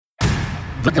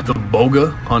Look at the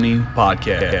Boga Hunting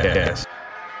Podcast.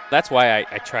 That's why I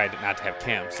tried not to have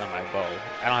cams on my bow.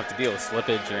 I don't have to deal with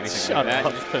slippage or anything like that.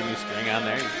 You just put a new string on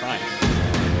there, you're fine.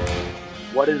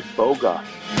 What is Boga?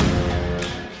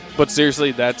 But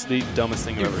seriously, that's the dumbest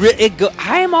thing I've ever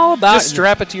I am all about Just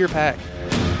strap it to your pack.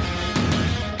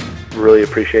 Really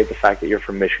appreciate the fact that you're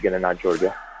from Michigan and not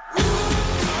Georgia.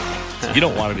 You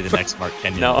don't want to be the next Mark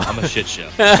Kenyon. No. I'm a shit show.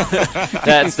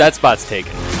 that spot's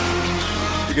taken.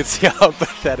 You can see how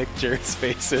pathetic Jared's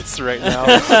face is right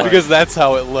now. Because that's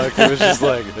how it looked. It was just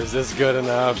like, is this good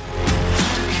enough?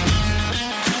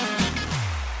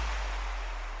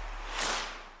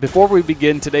 Before we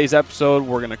begin today's episode,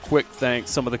 we're going to quick thank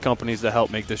some of the companies that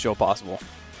help make this show possible.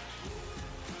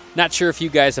 Not sure if you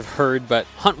guys have heard, but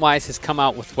HuntWise has come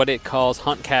out with what it calls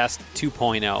HuntCast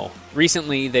 2.0.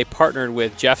 Recently, they partnered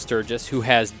with Jeff Sturgis, who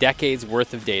has decades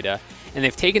worth of data, and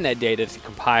they've taken that data to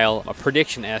compile a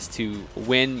prediction as to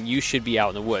when you should be out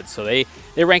in the woods. So they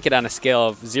rank it on a scale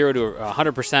of 0 to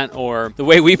 100%, or the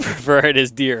way we prefer it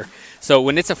is deer. So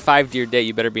when it's a 5-deer day,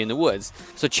 you better be in the woods.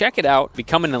 So check it out,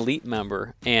 become an elite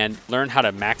member, and learn how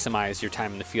to maximize your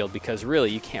time in the field, because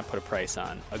really you can't put a price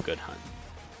on a good hunt.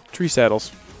 Tree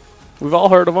saddles. We've all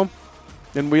heard of them,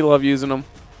 and we love using them.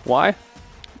 Why?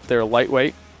 They're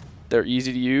lightweight, they're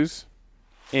easy to use,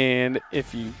 and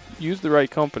if you use the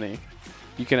right company,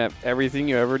 you can have everything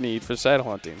you ever need for saddle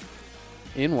hunting.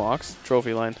 In walks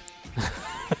Trophy Line.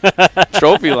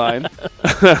 Trophy Line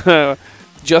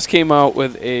just came out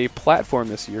with a platform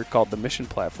this year called the Mission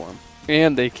Platform,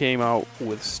 and they came out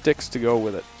with sticks to go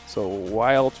with it. So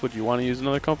why else would you want to use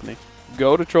another company?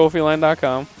 Go to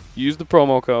trophyline.com, use the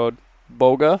promo code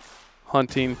BOGA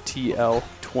Hunting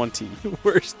TL20.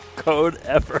 Worst code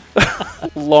ever.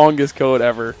 Longest code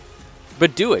ever.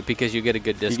 But do it, because you get a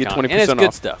good discount. You get 20% and it's good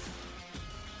off. stuff.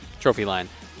 Trophyline.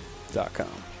 .com.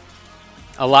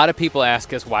 A lot of people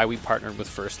ask us why we partnered with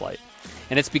First Light.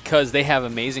 And it's because they have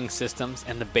amazing systems,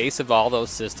 and the base of all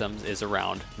those systems is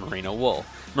around merino wool.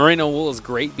 Merino wool is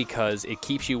great because it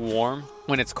keeps you warm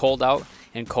when it's cold out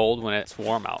and cold when it's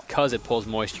warm out, because it pulls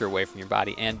moisture away from your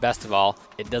body. And best of all,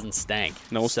 it doesn't stank.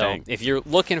 No stank. So if you're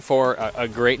looking for a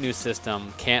great new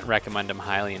system, can't recommend them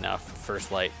highly enough,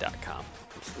 firstlight.com.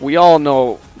 We all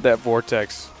know that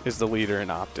Vortex is the leader in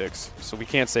optics, so we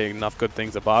can't say enough good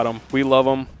things about them. We love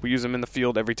them. We use them in the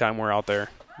field every time we're out there.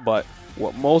 But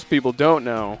what most people don't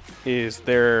know is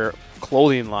their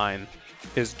clothing line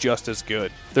is just as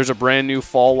good. There's a brand new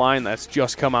fall line that's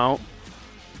just come out.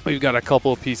 We've got a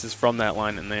couple of pieces from that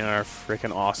line, and they are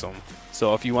freaking awesome.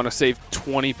 So if you want to save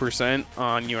 20%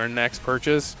 on your next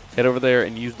purchase, head over there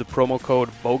and use the promo code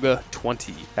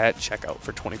BOGA20 at checkout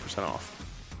for 20% off.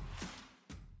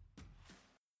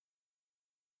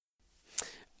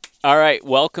 All right,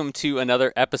 welcome to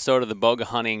another episode of the Boga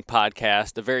Hunting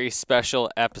Podcast, a very special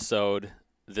episode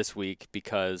this week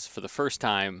because for the first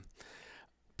time,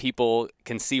 people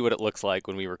can see what it looks like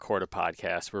when we record a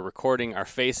podcast. We're recording our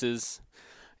faces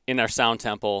in our sound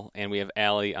temple, and we have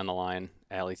Allie on the line.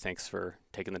 Allie, thanks for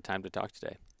taking the time to talk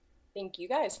today. Thank you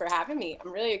guys for having me.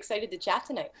 I'm really excited to chat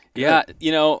tonight. Yeah,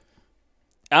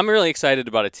 I'm really excited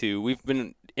about it too. We've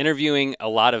been interviewing a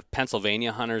lot of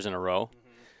Pennsylvania hunters in a row.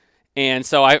 And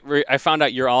so I found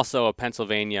out you're also a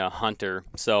Pennsylvania hunter.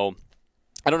 So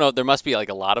I don't know, there must be like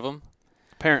a lot of them.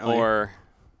 Apparently. Or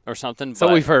something.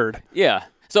 So we've heard. Yeah.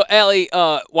 So Allie,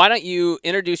 why don't you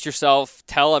introduce yourself,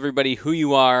 tell everybody who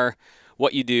you are,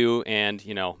 what you do, and,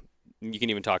 you can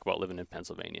even talk about living in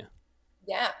Pennsylvania.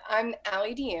 Yeah, I'm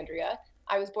Allie DeAndrea.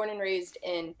 I was born and raised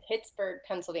in Pittsburgh,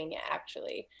 Pennsylvania,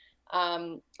 actually.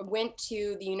 Went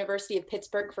to the University of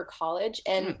Pittsburgh for college,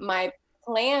 and my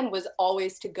plan was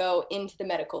always to go into the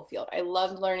medical field. I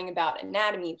loved learning about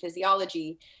anatomy,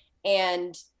 physiology,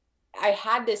 and I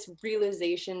had this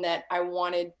realization that I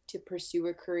wanted to pursue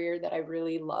a career that I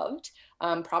really loved,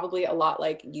 probably a lot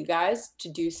like you guys, to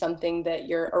do something that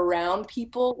you're around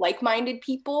people, like-minded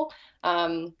people.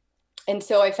 And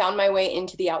so I found my way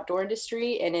into the outdoor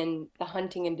industry and in the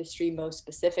hunting industry most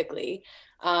specifically.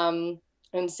 And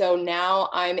so now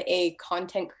I'm a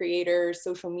content creator,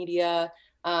 social media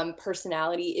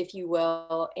personality, if you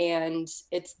will. And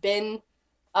it's been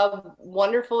a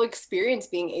wonderful experience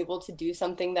being able to do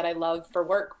something that I love for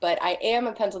work. But I am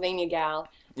a Pennsylvania gal,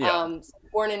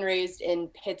 born and raised in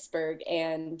Pittsburgh,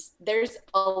 and there's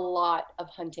a lot of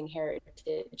hunting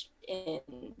heritage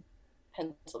in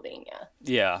Pennsylvania.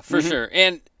 Yeah, for sure.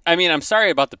 And I mean, I'm sorry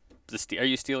about the are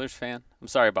you a Steelers fan? I'm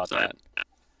sorry about that.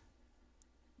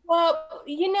 Well,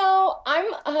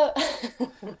 I'm I'm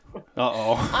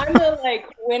a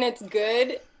when it's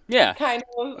good. Yeah. Kind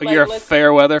of. You're a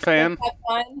fair weather fan? Have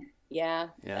fun. Yeah.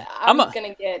 Yeah. I'm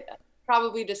gonna get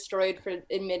probably destroyed for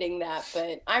admitting that,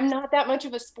 but I'm not that much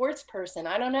of a sports person.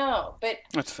 I don't know. But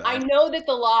That's fair. I know that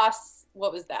the loss,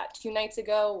 what was that, 2 nights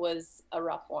ago, was a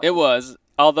rough one. It was.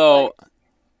 Although,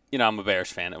 I'm a Bears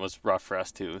fan. It was rough for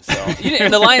us, too. So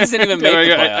and the Lions didn't even make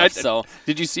the playoffs. So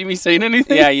did you see me saying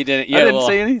anything? Yeah, you didn't. You I had didn't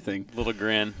say anything. Little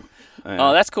grin. Yeah.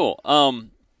 Oh, that's cool.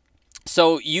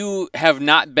 So you have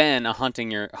not been a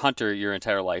hunter your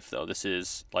entire life, though. This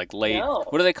is like late. No.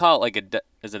 What do they call it? Like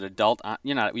is it adult?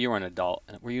 You're not. You were an adult.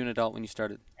 Were you an adult when you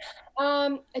started?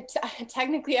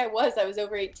 Technically, I was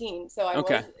over 18, so I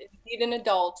Okay. was indeed an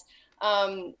adult.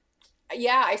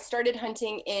 Yeah, I started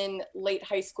hunting in late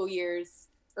high school years,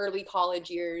 early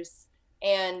college years.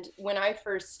 And when I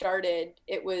first started,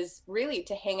 it was really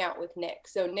to hang out with Nick.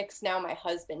 So Nick's now my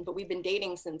husband, but we've been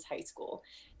dating since high school.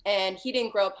 And he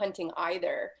didn't grow up hunting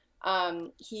either.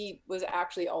 He was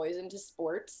actually always into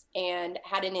sports and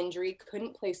had an injury,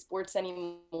 couldn't play sports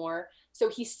anymore. So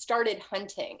he started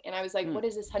hunting. And I was like, what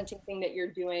is this hunting thing that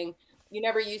you're doing? You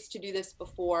never used to do this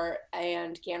before.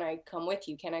 And can I come with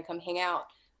you? Can I come hang out?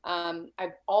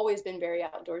 I've always been very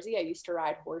outdoorsy. I used to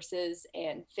ride horses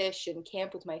and fish and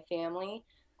camp with my family.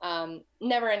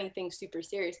 Never anything super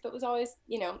serious, but was always,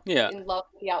 in love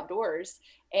with the outdoors.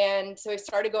 And so I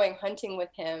started going hunting with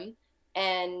him.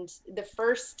 And the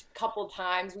first couple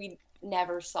times we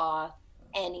never saw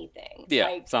anything.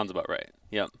 Yeah, sounds about right.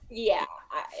 Yep. Yeah,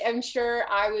 I'm sure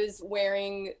I was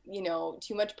wearing,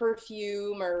 too much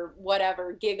perfume or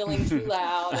whatever, giggling too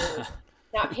loud or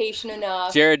not patient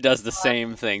enough. Jared does the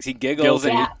same things. He giggles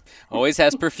and he always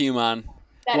has perfume on.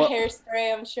 That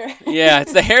hairspray, I'm sure. Yeah,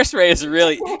 it's the hairspray is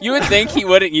really. You would think he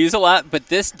wouldn't use a lot, but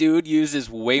this dude uses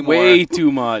way more. Way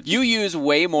too much. You use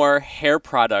way more hair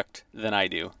product than I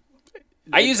do.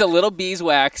 I use a little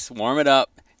beeswax, warm it up,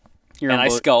 and I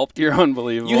sculpt. You're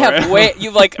unbelievable. You have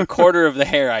like a quarter of the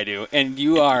hair I do, and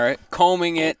you are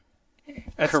combing it,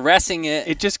 caressing it.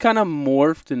 It just kind of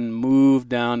morphed and moved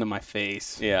down to my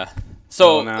face. Yeah.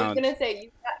 So I was gonna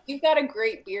say you've got a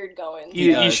great beard going.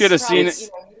 You should have seen it.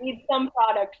 You need some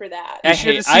product for that. You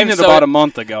should have seen it about a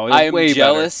month ago. I am way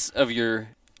jealous of your.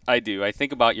 I do. I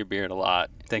think about your beard a lot.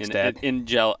 Thanks, Dad.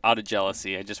 Out of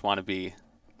jealousy, I just want to be,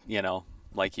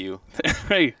 like you.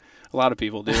 Hey, a lot of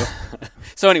people do.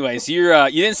 So, anyways, you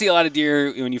didn't see a lot of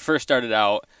deer when you first started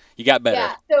out. You got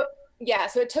better.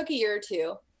 So it took a year or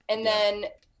two, and then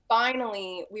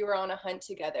finally we were on a hunt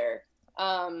together.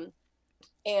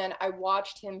 And I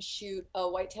watched him shoot a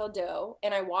white-tailed doe,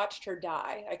 and I watched her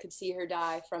die. I could see her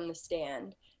die from the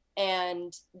stand.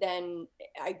 And then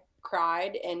I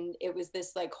cried, and it was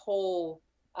this like whole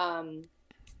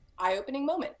eye-opening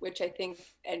moment, which I think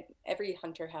every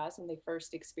hunter has when they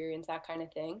first experience that kind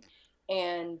of thing.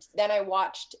 And then I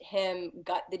watched him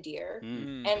gut the deer,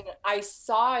 and I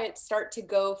saw it start to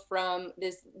go from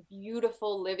this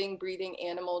beautiful living, breathing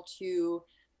animal to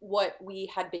what we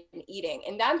had been eating.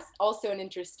 And that's also an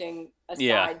interesting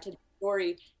aside to the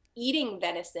story. Eating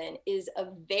venison is a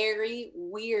very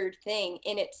weird thing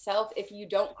in itself if you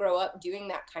don't grow up doing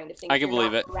that kind of thing. I can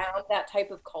believe it. Around that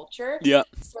type of culture. Yeah.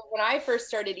 So when I first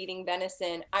started eating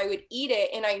venison, I would eat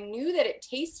it and I knew that it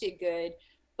tasted good,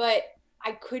 but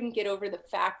I couldn't get over the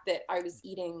fact that I was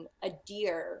eating a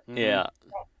deer that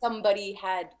somebody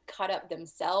had cut up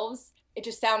themselves. It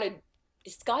just sounded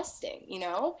disgusting,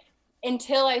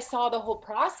 until I saw the whole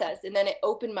process, and then it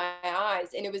opened my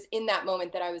eyes. And it was in that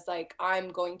moment that I was like, I'm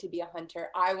going to be a hunter.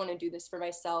 I want to do this for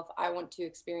myself. I want to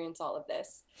experience all of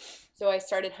this. So I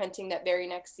started hunting that very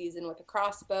next season with a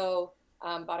crossbow,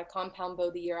 bought a compound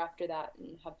bow the year after that,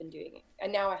 and have been doing it.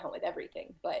 And now I hunt with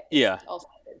everything, but also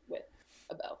hunted with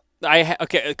a bow.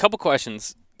 Okay, a couple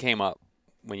questions came up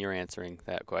when you were answering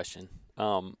that question.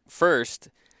 First,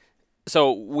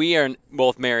 so we are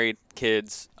both married,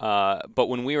 kids, but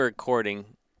when we were recording,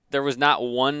 there was not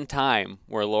one time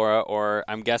where Laura, or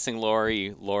I'm guessing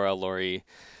Lori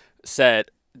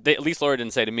said, at least Laura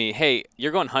didn't say to me, hey,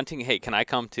 you're going hunting, hey, can I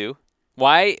come too?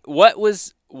 Why? What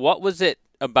was it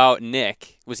about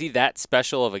Nick? Was he that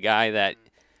special of a guy that...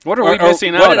 What are we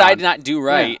missing out What did on? I not do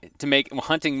right to make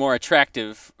hunting more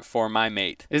attractive for my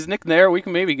mate? Is Nick there? We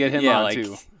can maybe get him on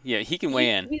too. Yeah, he can weigh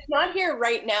in. He's not here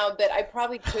right now, but I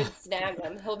probably could snag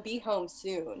him. He'll be home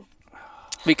soon.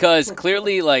 Because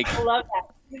clearly, I love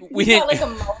that. He's got like a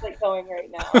mullet going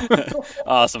right now.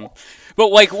 Awesome. But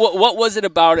like, what was it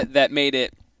about it that made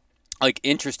it like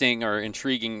interesting or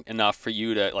intriguing enough for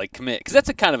you to like commit? Because that's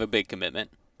a kind of a big commitment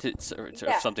to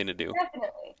something to do. Definitely.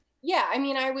 Yeah, I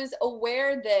mean, I was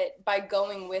aware that by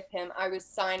going with him, I was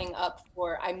signing up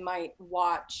for I might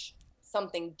watch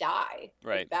something die.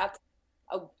 Right. Like, that's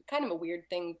a kind of a weird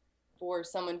thing for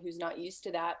someone who's not used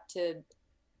to that to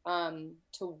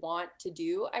to want to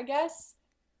do, I guess.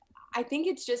 I think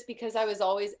it's just because I was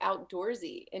always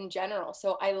outdoorsy in general.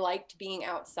 So I liked being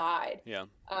outside. Yeah.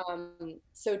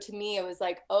 So to me, it was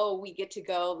like, oh, we get to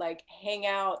go like hang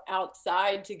out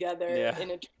outside together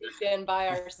in a tree stand by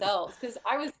ourselves. Cause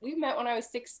we met when I was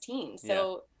 16.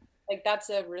 So like, that's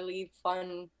a really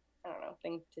fun, I don't know,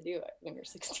 thing to do when you're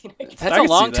 16. I guess. That's a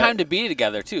long time to be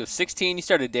together too. 16, you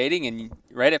started dating and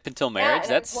right up until marriage.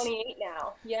 And that's I'm 28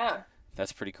 now. Yeah.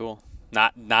 That's pretty cool.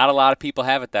 Not a lot of people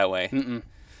have it that way. Mm-mm.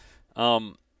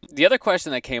 The other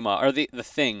question that came up, or the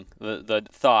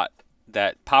thought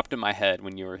that popped in my head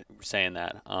when you were saying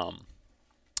that,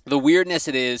 the weirdness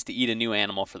it is to eat a new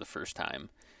animal for the first time,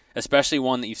 especially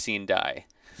one that you've seen die.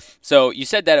 So you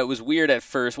said that it was weird at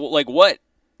first. Well,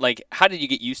 how did you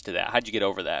get used to that? How did you get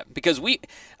over that? Because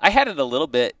I had it a little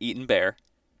bit eating bear.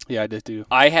 Yeah, I did too.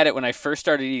 I had it when I first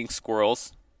started eating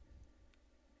squirrels.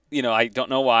 You know, I don't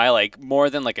know why, like more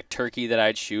than like a turkey that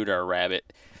I'd shoot or a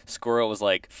rabbit. Squirrel was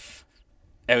like,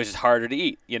 it was just harder to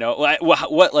eat, you know.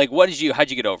 How'd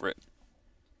you get over it?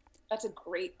 That's a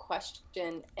great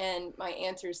question, and my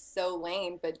answer is so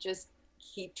lame, but just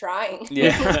keep trying.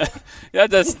 Yeah,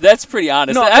 that's pretty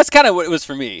honest. No, that's kind of what it was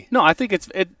for me. No, I think it's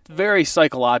very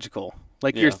psychological.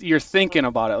 Like you're thinking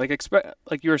about it.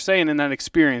 Like you were saying in that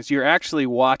experience, you're actually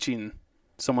watching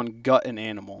someone gut an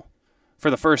animal for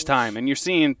the first time, and you're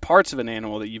seeing parts of an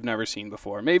animal that you've never seen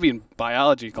before. Maybe in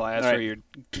biology class where you're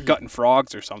gutting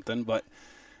frogs or something, but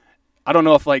I don't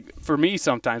know if, like, for me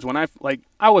sometimes when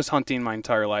I was hunting my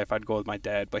entire life, I'd go with my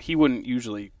dad, but he wouldn't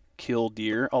usually kill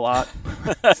deer a lot.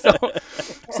 so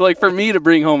like for me to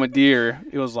bring home a deer,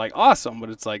 it was like awesome,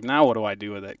 but it's like, now what do I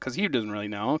do with it? Because he doesn't really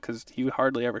know, because he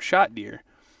hardly ever shot deer.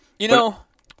 But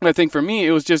I think for me,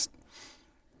 it was just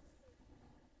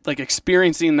like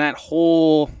experiencing that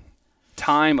whole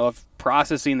time of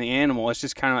processing the animal. It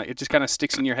just kind of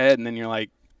sticks in your head, and then you're like,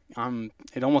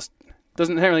 it almost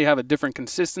doesn't really have a different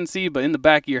consistency, but in the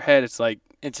back of your head, it's like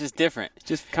it's just different.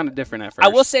 Just kind of different at first. I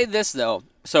will say this though.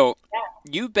 So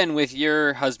you've been with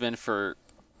your husband for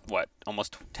what,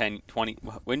 almost 10, 20?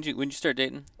 When did you start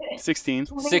dating? 16.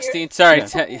 16. Sorry.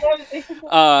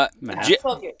 Yeah.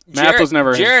 Math was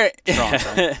never Jared. Strong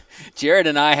side. Jared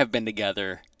and I have been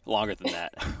together longer than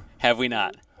that. Have we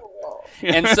not?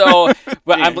 And so,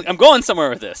 but I'm going somewhere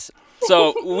with this.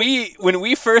 So when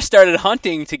we first started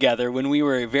hunting together, when we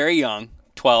were very young,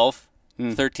 12,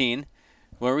 13,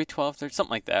 were we 12, 13, something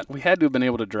like that? We had to have been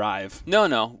able to drive.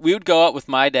 No. We would go out with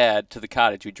my dad to the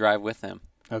cottage. We'd drive with him.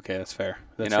 Okay, that's fair.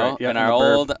 That's right. Yep, in our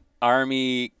old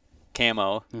Army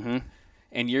camo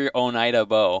and your Oneida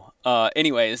bow.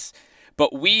 Anyways,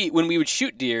 but when we would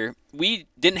shoot deer, we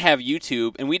didn't have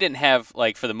YouTube, and we didn't have,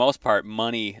 like, for the most part,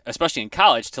 money, especially in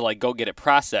college, to like go get it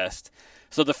processed.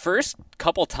 So the first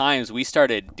couple times we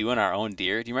started doing our own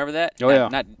deer, do you remember that?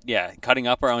 Yeah, cutting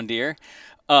up our own deer.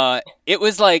 It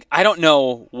was like, I don't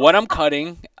know what I'm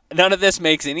cutting. None of this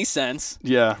makes any sense.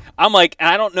 Yeah. I'm like,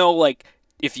 I don't know, like,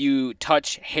 if you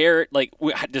touch hair, like,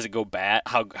 does it go bad?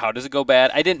 How does it go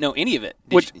bad? I didn't know any of it.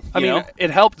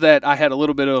 It helped that I had a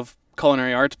little bit of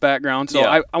culinary arts background. So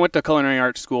I went to culinary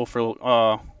arts school for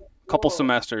a couple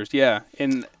semesters. Yeah.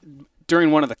 And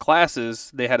during one of the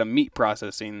classes, they had a meat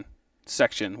processing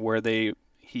section where the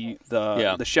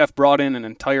chef brought in an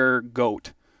entire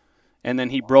goat, and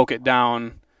then he broke it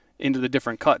down into the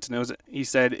different cuts. And he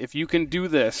said, if you can do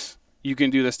this, you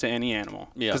can do this to any animal,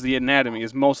 because the anatomy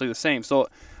is mostly the same. So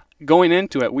going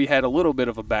into it, we had a little bit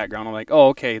of a background. I'm like, oh,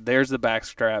 okay, there's the back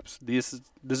straps. This is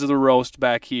the roast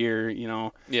back here. You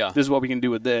know, this is what we can do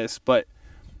with this. But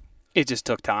it just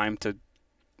took time to.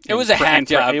 It was a hack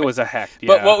job. It was a hack. Yeah.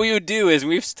 But what we would do is,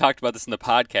 we've talked about this in the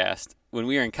podcast. When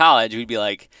we were in college, we'd be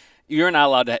like, you were not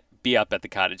allowed to be up at the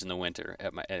cottage in the winter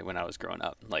when I was growing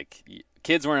up. Like,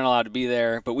 kids weren't allowed to be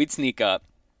there, but we'd sneak up.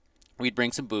 We'd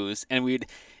bring some booze, and we'd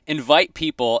invite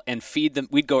people and feed them.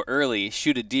 We'd go early,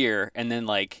 shoot a deer, and then,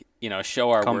 like,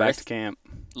 show our come worth. Back to camp.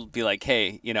 Be like,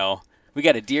 hey, we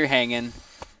got a deer hanging.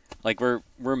 Like, we're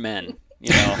men,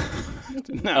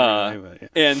 Not really, but yeah.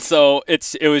 And so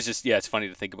it was just, it's funny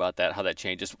to think about that, how that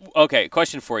changes. Okay,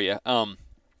 question for you.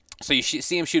 So you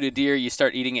see him shoot a deer, you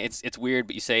start eating it. It's weird,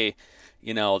 but you say,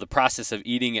 the process of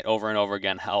eating it over and over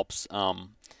again helps.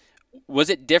 Was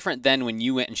it different then when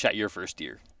you went and shot your first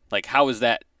deer? Like, how was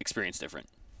that experience different?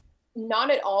 Not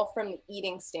at all from the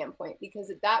eating standpoint, because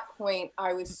at that point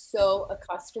I was so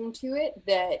accustomed to it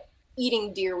that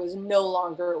eating deer was no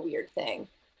longer a weird thing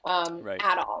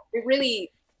at all. It really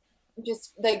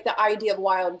just, like, the idea of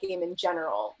wild game in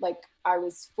general, like, I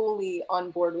was fully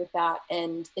on board with that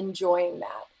and enjoying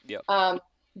that. Yep.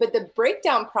 But the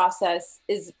breakdown process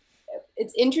is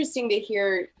it's interesting to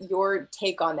hear your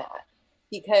take on that,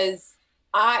 because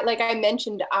like I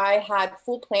mentioned, I had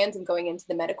full plans of going into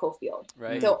the medical field.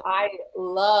 Right. So I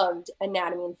loved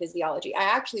anatomy and physiology. I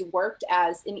actually worked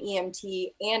as an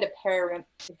EMT and a paramedic,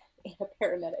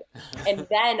 and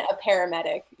then a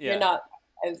paramedic. Yeah.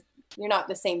 You're not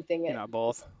the same thing. You're not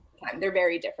both. They're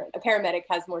very different. A paramedic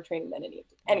has more training than an EMT.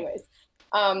 Anyways,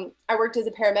 I worked as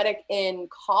a paramedic in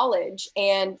college,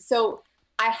 and so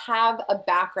I have a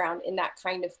background in that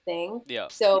kind of thing. Yeah.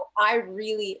 So I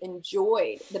really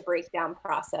enjoyed the breakdown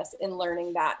process and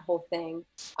learning that whole thing.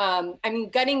 I mean,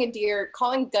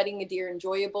 calling gutting a deer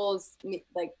enjoyable is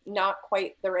like not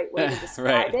quite the right way to describe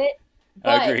Right. it.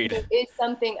 But Agreed. it is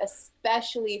something,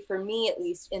 especially for me, at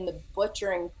least in the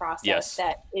butchering process, Yes.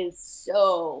 that is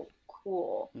so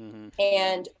cool. Mm-hmm.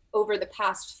 And over the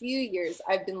past few years,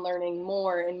 I've been learning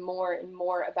more and more and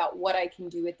more about what I can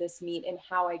do with this meat and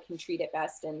how I can treat it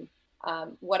best, and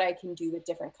what I can do with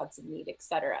different cuts of meat,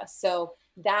 etc. So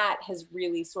that has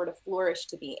really sort of flourished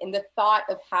to me. And the thought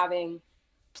of having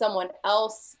someone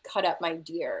else cut up my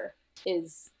deer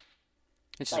is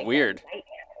It's like just weird.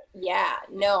 Yeah,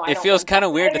 no, I It don't feels want kind that.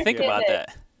 of I weird to think understand about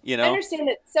that. You I know? understand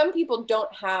that some people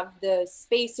don't have the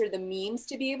space or the means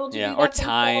to be able to do that Or themselves,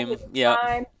 time. or the Yeah.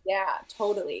 time. Yeah,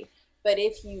 totally. But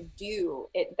if you do,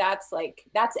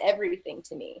 that's everything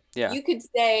to me. Yeah. You could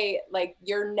say like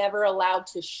you're never allowed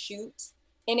to shoot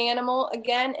an animal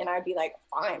again, and I'd be like,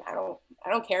 fine, I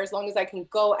don't care, as long as I can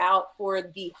go out for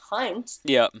the hunt.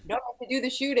 Yeah. You don't have to do the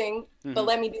shooting, but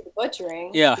let me do the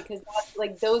butchering. Yeah. Because that's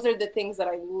like, those are the things that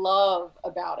I love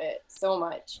about it so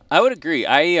much. I would agree.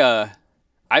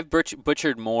 I've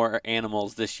butchered more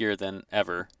animals this year than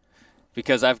ever,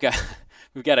 because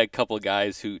we've got a couple of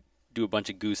guys who do a bunch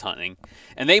of goose hunting,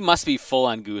 and they must be full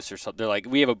on goose or something. They're like,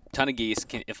 we have a ton of geese.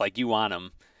 If like you want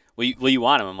them, will you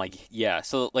want them? I'm like, yeah.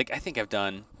 So like I think I've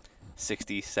done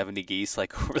 60, 70 geese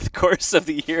like over the course of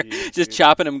the year, just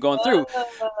chopping them, going through.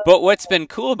 But what's been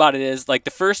cool about it is like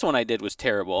the first one I did was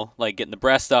terrible, like getting the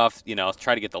breast off,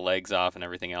 try to get the legs off and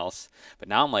everything else. But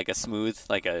now I'm like a smooth,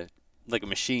 like a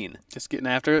machine. Just getting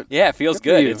after it. Yeah, it feels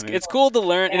Good good. for you, It's cool to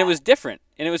learn, and it was different,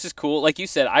 and it was just cool. Like you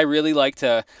said, I really like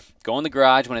to go in the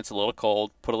garage when it's a little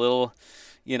cold, put a little,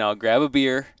 grab a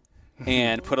beer,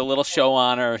 and put a little show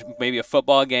on, or maybe a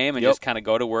football game, and just kind of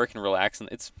go to work and relax, and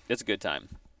it's a good time.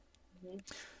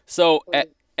 So,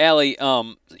 Allie,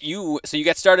 you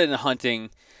got started in hunting,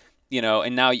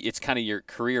 and now it's kind of your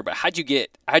career. But how'd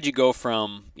you go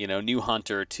from new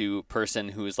hunter to person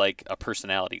who is like a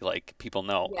personality, like people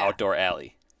know, Outdoor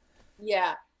Allie?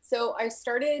 Yeah. So I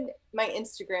started my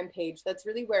Instagram page. That's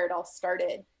really where it all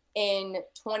started in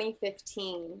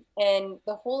 2015, and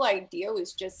the whole idea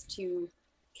was just to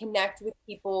connect with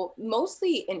people,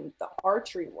 mostly in the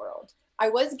archery world. I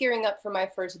was gearing up for my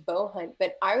first bow hunt,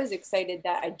 but I was excited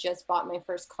that I just bought my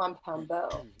first compound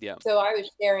bow. Yeah. So I was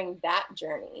sharing that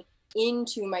journey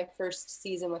into my first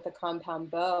season with a compound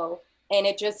bow, and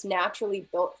it just naturally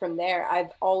built from there.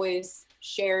 I've always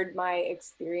shared my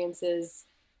experiences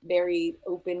very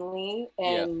openly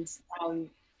and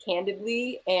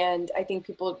candidly, and I think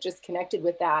people just connected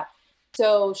with that.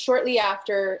 So shortly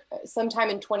after,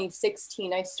 sometime in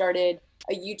 2016, I started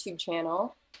a YouTube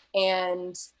channel,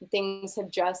 and things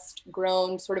have just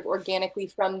grown sort of organically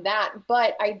from that.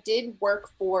 But I did work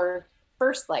for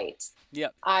First Light.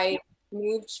 Yep. I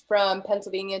moved from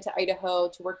Pennsylvania to Idaho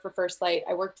to work for First Light.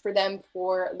 I worked for them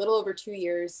for a little over 2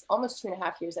 years, almost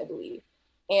 2.5 years, I believe.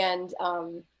 And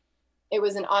it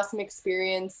was an awesome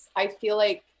experience. I feel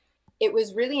like it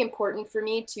was really important for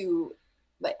me to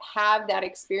have that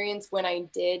experience when I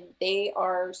did. They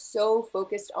are so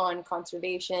focused on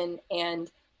conservation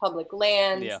and public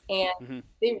lands, and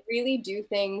they really do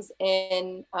things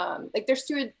in they're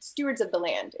stewards of the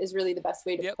land is really the best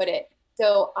way to put it.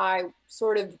 So I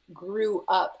sort of grew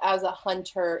up as a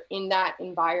hunter in that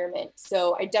environment.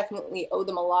 So I definitely owe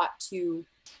them a lot to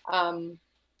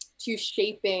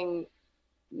shaping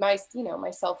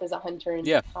myself as a hunter and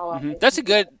how I that's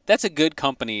a good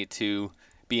company to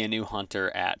be a new hunter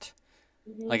at.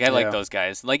 Like I like those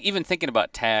guys. Like even thinking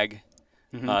about Tag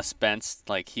Spence,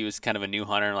 like he was kind of a new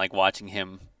hunter, and like watching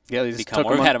him they just become.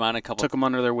 Or had him on a couple. Took him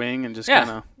under their wing and just kind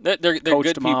of they're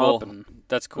good people.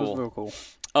 That's cool. It was real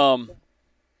cool.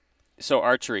 So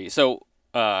archery. So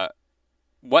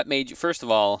what made you? First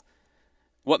of all,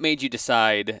 what made you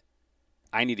decide?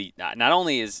 I need to. Not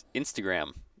only is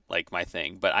Instagram like my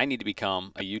thing, but I need to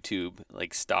become a YouTube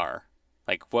like star.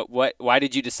 Like what? Why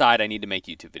did you decide I need to make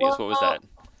YouTube videos? What was that?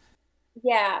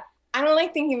 Yeah, I don't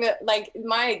like thinking of it like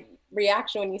my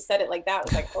reaction when you said it like that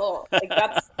was like, oh, like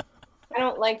that's. I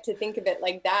don't like to think of it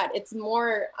like that. It's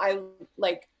more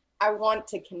I want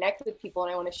to connect with people,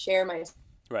 and I want to share my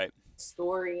Right.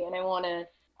 story, and I want to,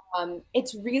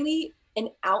 it's really an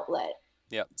outlet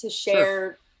Yep. to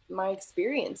share my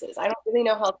experiences. I don't really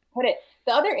know how to put it.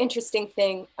 The other interesting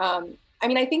thing, I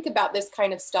mean, I think about this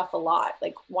kind of stuff a lot.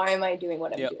 Like, why am I doing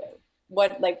what I'm doing?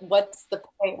 What's the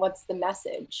point? What's the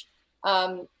message?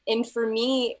 And for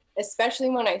me, especially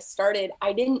when I started,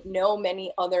 I didn't know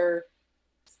many other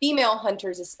female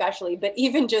hunters, especially, but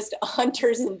even just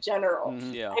hunters in general.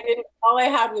 Yeah. All I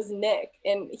had was Nick,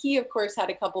 and he of course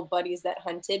had a couple buddies that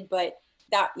hunted, but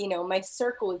that, you know, my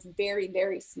circle is very,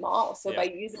 very small. So by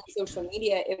using social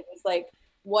media, it was like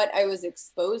what I was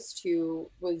exposed to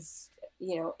was,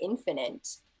 you know,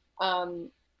 infinite.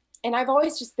 And I've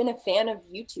always just been a fan of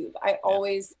YouTube. I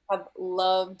always have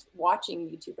loved watching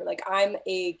YouTuber. Like, I'm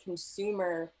a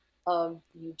consumer of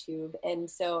YouTube, and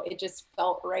so it just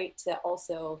felt right to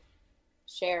also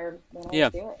share what I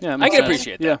was doing. Yeah, I can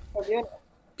appreciate that.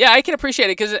 Yeah, I can appreciate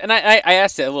it because, and I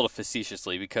asked it a little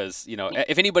facetiously because, you know,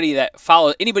 if anybody that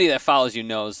follows you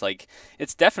knows, like,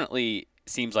 it's definitely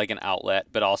seems like an outlet,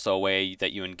 but also a way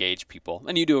that you engage people,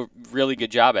 and you do a really good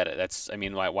job at it. That's, I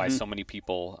mean, why so many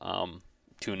people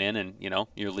tune in, and, you know,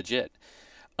 you're legit.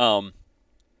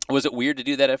 Was it weird to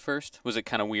do that at first? Was it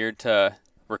kind of weird to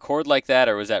record like that,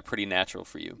 or was that pretty natural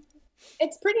for you?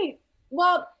 It's pretty,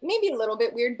 well, maybe a little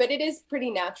bit weird, but it is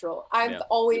pretty natural. I've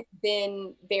always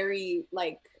been very,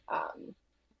 like,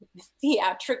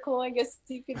 theatrical, I guess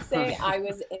you could say. I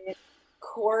was in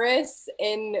chorus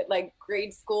in, like,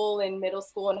 grade school and middle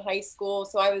school and high school,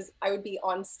 so I would be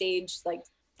on stage, like,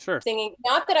 singing.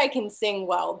 Not that I can sing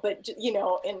well, but, you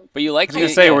know. But you like to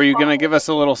say, were you going to give us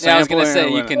a little sample? Yeah, I was going to say,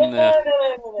 you can. No.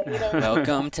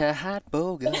 Welcome to Hot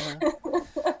Boga.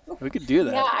 We could do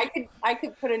that. Yeah, I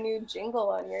could put a new jingle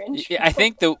on your intro. Yeah, I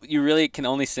think that you really can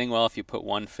only sing well if you put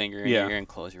one finger in your ear and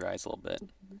close your eyes a little bit.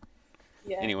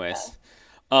 Yeah. Anyways.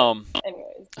 So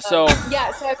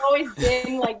I've always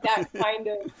been like that kind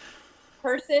of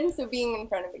person. So being in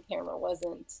front of a camera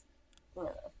wasn't, I don't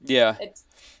know. Yeah. It's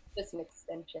just an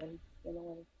extension, you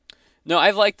know. No,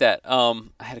 I've liked that. I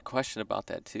had a question about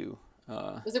that too.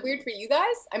 Was it weird for you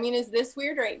guys? I mean, is this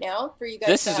weird right now for you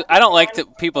guys? I don't like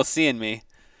people seeing me.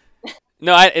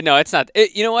 No, it's not.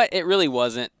 You know what? It really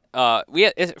wasn't.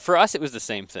 For us, it was the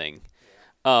same thing.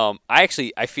 I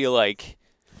feel like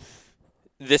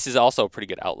this is also a pretty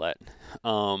good outlet.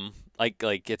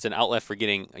 Like it's an outlet for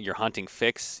getting your hunting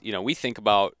fix. You know, we think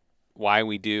about why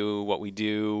we do, what we're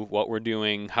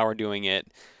doing, how we're doing it.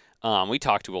 We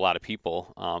talk to a lot of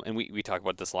people, and we talk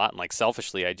about this a lot. And, like,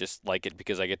 selfishly, I just like it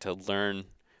because I get to learn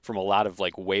from a lot of,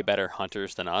 like, way better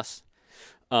hunters than us,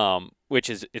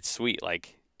 it's sweet.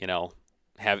 Like, you know,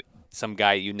 have some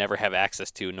guy you never have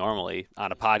access to normally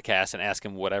on a podcast and ask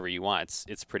him whatever you want.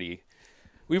 It's pretty.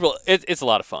 It's a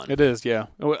lot of fun. It is, yeah.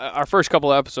 Our first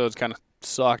couple of episodes kind of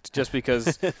sucked just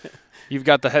because you've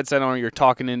got the headset on, you're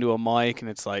talking into a mic, and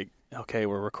it's like, okay,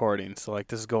 we're recording, so, like,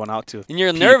 this is going out to and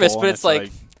you're people, nervous, but it's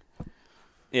like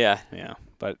yeah.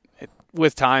 But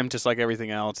with time, just like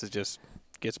everything else, it just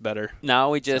gets better.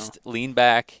 Now we just lean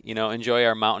back, you know, enjoy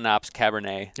our Mountain Ops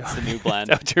Cabernet. It's the new blend.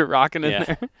 Is that what you're rocking in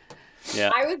there?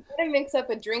 Yeah. I was going to mix up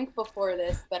a drink before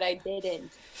this, but I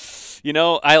didn't. You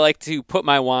know, I like to put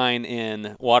my wine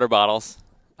in water bottles,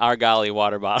 Argali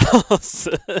water bottles.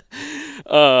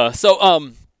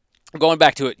 Going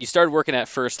back to it, you started working at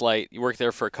First Light. You worked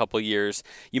there for a couple of years.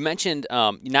 You mentioned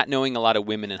not knowing a lot of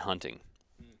women in hunting.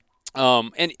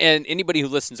 And anybody who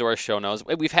listens to our show knows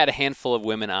we've had a handful of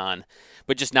women on,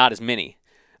 but just not as many.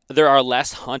 There are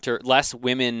less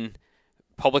women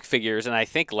public figures, and I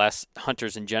think less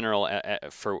hunters in general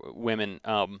for women.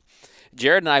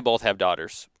 Jared and I both have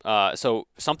daughters, so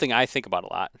something I think about a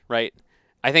lot, right?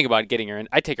 I think about getting her in.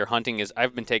 I take her hunting.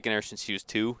 I've been taking her since she was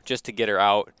 2, just to get her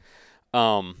out,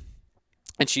 and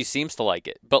she seems to like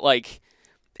it. But, like,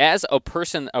 as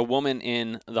a woman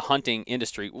in the hunting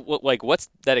industry, what's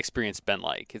that experience been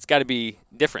like? It's got to be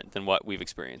different than what we've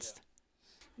experienced.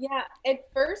 Yeah,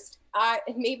 at first,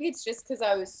 maybe it's just because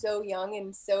I was so young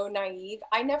and so naive.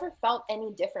 I never felt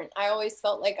any different. I always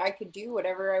felt like I could do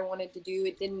whatever I wanted to do.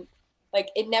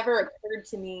 It never occurred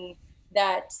to me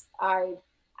that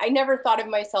I never thought of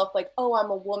myself like, oh,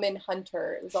 I'm a woman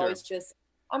hunter. It was always just,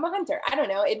 I'm a hunter. I don't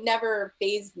know. It never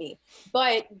fazed me.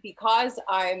 But because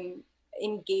I'm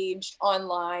engaged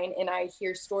online and I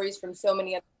hear stories from so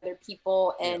many other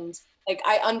people, and like,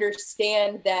 I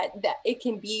understand that it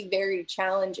can be very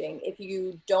challenging if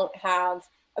you don't have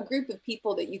a group of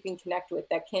people that you can connect with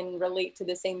that can relate to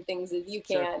the same things as you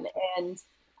can. And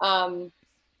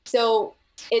so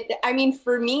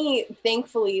for me,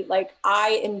 thankfully, like,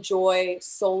 I enjoy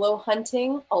solo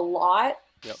hunting a lot.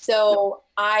 Yep. So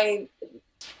I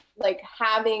like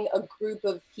having a group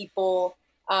of people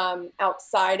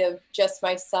outside of just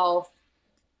myself,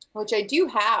 which I do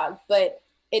have, but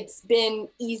it's been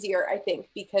easier, I think,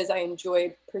 because I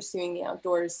enjoy pursuing the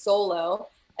outdoors solo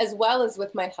as well as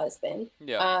with my husband.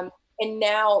 Yeah. And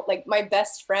now, like, my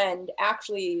best friend,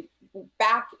 actually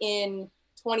back in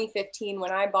 2015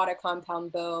 when I bought a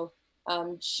compound bow,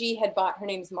 she had bought, her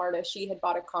name's Marta, she had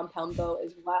bought a compound bow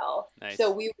as well. Nice. So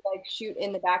we would like shoot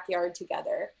in the backyard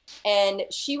together, and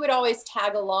she would always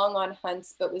tag along on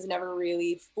hunts, but was never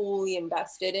really fully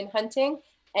invested in hunting.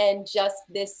 And just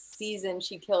this season,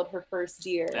 she killed her first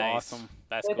deer. Nice. Awesome.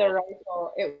 That's with cool. a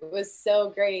rifle. It was so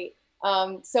great.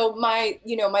 So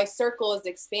my circle is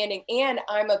expanding, and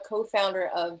I'm a co-founder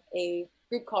of a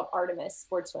group called Artemis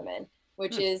Sportswomen,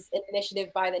 which is an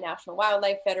initiative by the National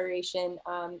Wildlife Federation.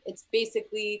 It's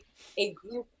basically a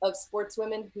group of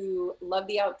sportswomen who love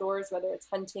the outdoors, whether it's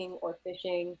hunting or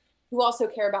fishing, who also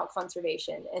care about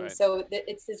conservation. And Right. so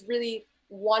it's this really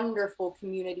wonderful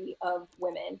community of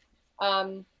women.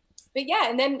 But yeah,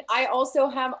 and then I also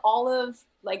have all of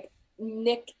like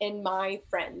Nick and my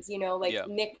friends, Yeah.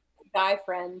 Nick guy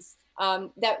friends,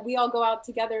 that we all go out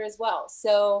together as well.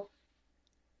 So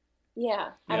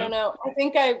yeah, I don't know. I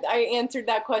think I answered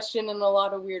that question in a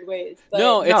lot of weird ways. But,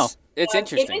 No, it's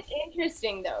interesting. It is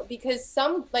interesting though, because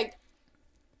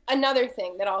another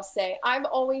thing that I'll say, I've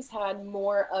always had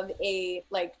more of a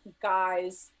like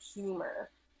guy's humor.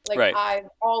 Like Right. I've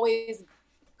always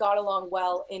got along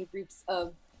well in groups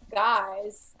of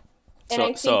guys.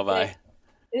 And So have I.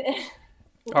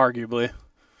 Arguably.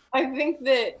 I think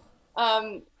that,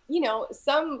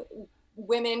 some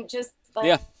women just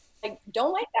Yeah. like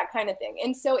don't like that kind of thing.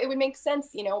 And so it would make sense,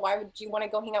 why would you want to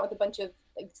go hang out with a bunch of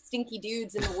like stinky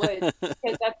dudes in the woods?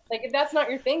 Because that's like, if that's not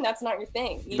your thing, that's not your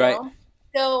thing, you Right. know?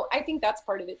 So I think that's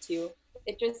part of it too.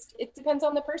 It depends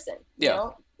on the person. You Yeah.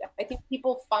 know? I think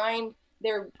people find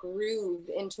their groove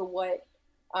into what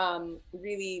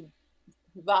really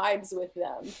vibes with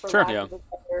them, for Sure. lack Yeah. of a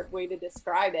better way to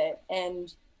describe it.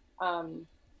 And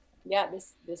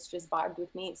this just vibed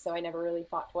with me, so I never really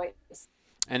thought twice.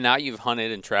 And now you've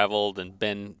hunted and traveled and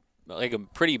been like a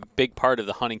pretty big part of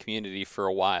the hunting community for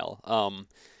a while.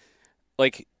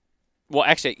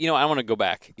 Actually, I want to go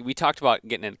back. We talked about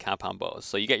getting into compound bows.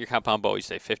 So you got your compound bow, you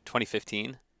say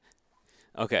 2015?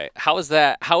 Okay. How is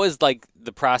that? How is like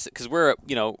the process? Because we're,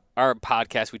 our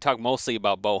podcast, we talk mostly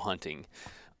about bow hunting.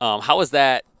 How's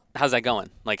that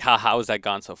going? Like how has that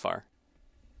gone so far?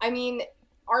 I mean,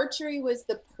 archery was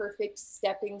the perfect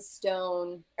stepping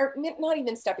stone, or not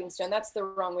even stepping stone, that's the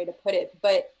wrong way to put it,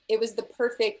 but it was the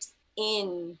perfect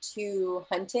into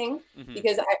hunting. Mhm.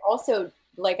 Because I also,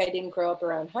 I didn't grow up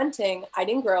around hunting, I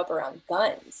didn't grow up around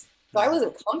guns. So I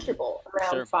wasn't comfortable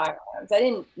around Sure. firearms. I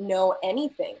didn't know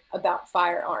anything about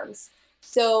firearms.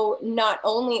 So not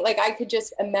only, I could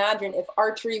just imagine if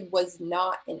archery was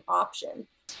not an option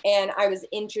and I was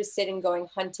interested in going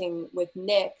hunting with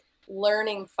Nick,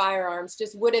 learning firearms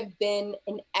just would have been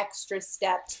an extra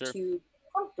step Sure. to be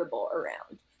comfortable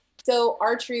around. So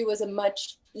archery was a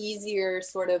much easier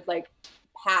sort of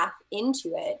path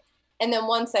into it. And then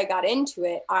once I got into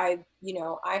it, I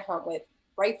hunt with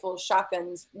rifles,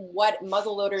 shotguns,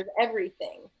 muzzle loaders,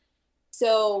 everything.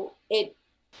 So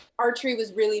archery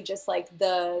was really just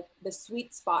the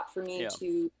sweet spot for me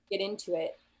to get into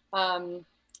it.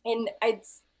 And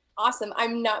it's awesome.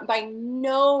 I'm not by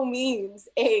no means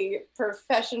a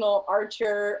professional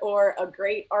archer or a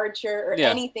great archer or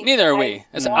anything. Neither are we.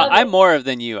 I'm more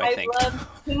than you, I think. I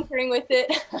love tinkering with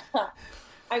it.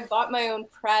 I bought my own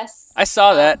press. I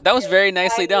saw that. That was very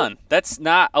nicely done. That's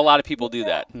not a lot of people do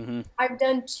that. Mm-hmm. I've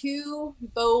done 2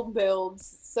 bow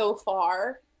builds so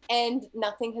far, and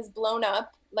nothing has blown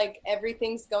up.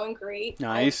 Everything's going great.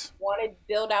 Nice. I want to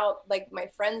build out my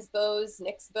friends' bows,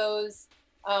 Nick's bows.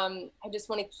 I just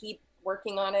want to keep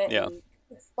working on it. Yeah. And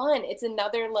it's fun. It's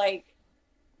another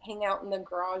hang out in the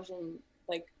garage and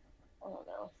I don't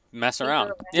know. Mess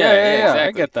around. Yeah, exactly.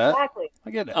 I get that. Exactly.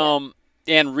 I get it.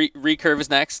 And recurve is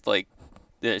next.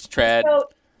 There's trad. So,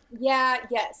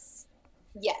 yes.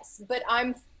 But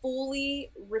I'm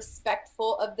fully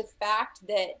respectful of the fact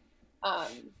that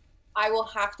I will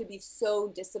have to be so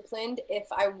disciplined if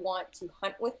I want to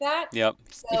hunt with that. Yep.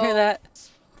 So, You hear that?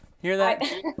 Hear that?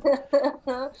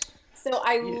 So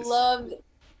I Yes.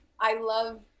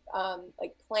 love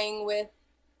playing with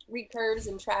recurves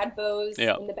and trad bows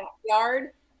Yeah. in the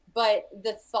backyard. But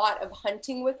the thought of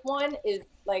hunting with one is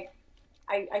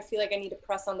I feel like I need to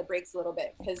press on the brakes a little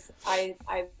bit, because I've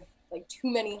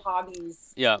too many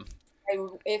hobbies. Yeah.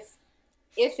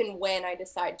 If and when I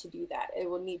decide to do that, it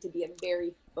will need to be a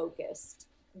very focused.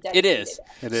 It is.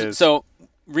 dedicated It is. So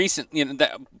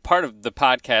that part of the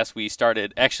podcast we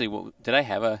started. Actually, did I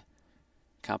have a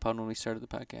compound when we started the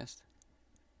podcast?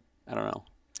 I don't know.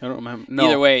 I don't remember. No.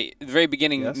 Either way, the very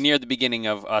beginning, Yes. near the beginning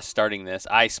of us starting this,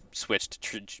 I switched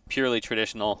purely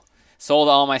traditional, sold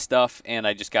all my stuff, and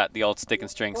I just got the old stick and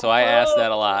string. So I asked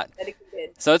that a lot.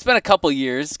 Dedicated. So it's been a couple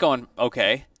years. It's going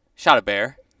okay. Shot a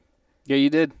bear. Yeah,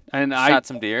 you did. And Shot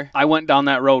some deer. I went down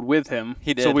that road with him.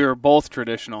 He did. So we were both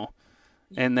traditional.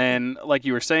 And then, like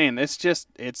you were saying, it's a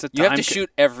time. You have to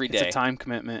shoot every day. It's a time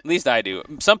commitment. At least I do.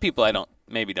 Some people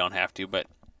maybe don't have to, but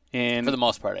And for the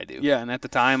most part I do. yeah, and at the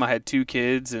time I had 2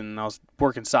 kids and I was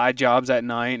working side jobs at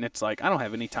night, and it's like I don't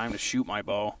have any time to shoot my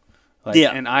bow. Like,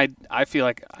 Yeah. And I feel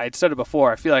like I'd said it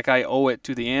before. I feel like I owe it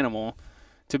to the animal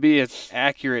to be as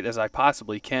accurate as I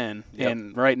possibly can. Yep.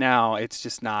 And right now, it's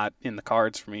just not in the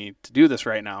cards for me to do this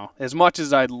right now. As much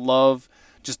as I love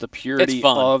just the purity It's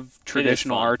fun. of It is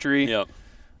traditional fun. archery, Yep.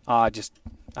 I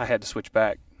had to switch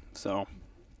back. So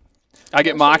I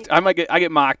get mocked. I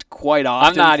get mocked quite often.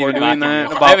 I'm not for even doing mocking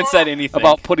that. you. I haven't said anything.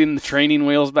 About putting the training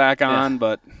wheels back on,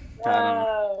 but I don't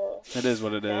know. Whoa. It is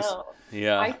what it is. No.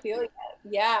 Yeah. I feel that.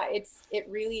 Yeah, it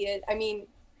really is. I mean,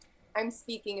 I'm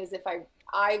speaking as if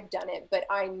I've done it, but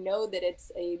I know that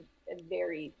it's a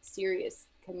very serious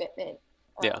commitment.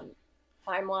 Yeah.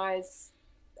 Time wise,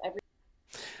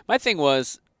 My thing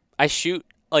was, I shoot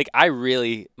I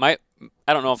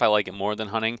don't know if I like it more than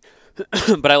hunting,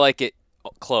 but I like it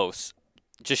close,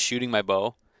 just shooting my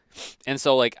bow. And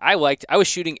so I was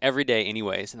shooting every day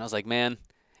anyways, and I was like, man,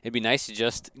 it'd be nice to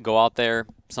just go out there,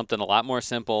 something a lot more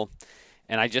simple.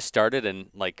 And I just started, and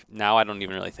now I don't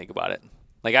even really think about it.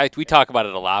 We talk about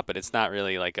it a lot, but it's not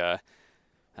really I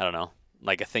don't know,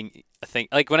 a thing.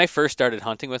 When I first started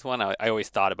hunting with one, I always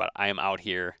thought about I am out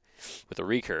here with a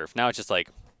recurve. Now it's just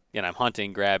I'm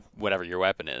hunting, grab whatever your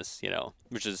weapon is,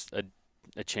 which is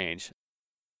a change.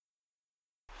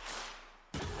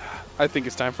 I think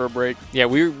it's time for a break. Yeah,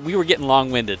 we were getting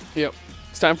long-winded. Yep.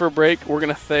 It's time for a break. We're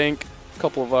gonna thank a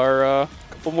couple of our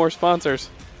couple more sponsors.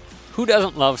 Who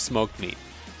doesn't love smoked meat?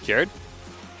 Jared?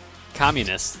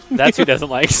 Communists. That's who doesn't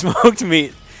like smoked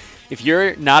meat. If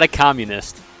you're not a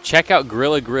communist, check out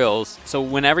Grilla Grills. So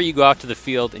whenever you go out to the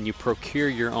field and you procure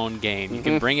your own game, you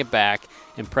can bring it back,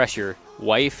 impress your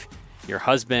wife, your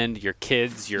husband, your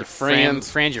kids, your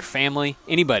friends, your family,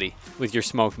 anybody with your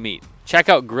smoked meat. Check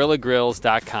out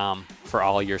GrillaGrills.com for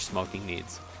all your smoking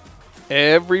needs.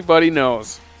 Everybody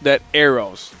knows that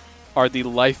arrows are the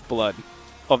lifeblood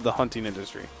of the hunting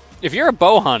industry. If you're a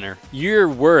bow hunter, your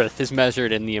worth is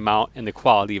measured in the amount and the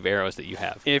quality of arrows that you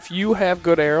have. If you have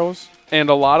good arrows, and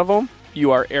a lot of them,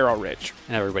 you are arrow rich.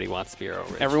 And everybody wants to be arrow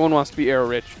rich. Everyone wants to be arrow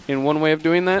rich. And one way of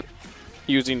doing that,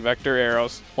 using vector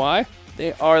arrows. Why?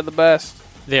 They are the best.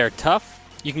 They are tough.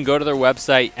 You can go to their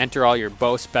website, enter all your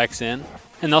bow specs in,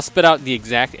 and they'll spit out the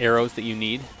exact arrows that you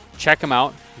need. Check them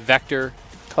out,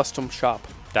 Custom shop.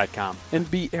 vector.com.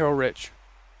 And be arrow rich.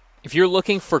 If you're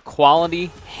looking for quality,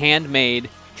 handmade,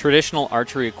 traditional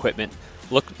archery equipment,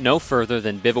 look no further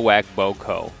than Bivouac Bow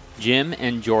Co. Jim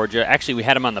and Georgia, actually we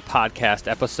had them on the podcast,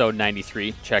 episode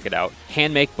 93, check it out.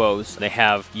 Hand make bows, they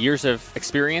have years of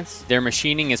experience, their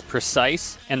machining is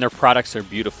precise, and their products are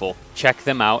beautiful. Check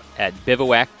them out at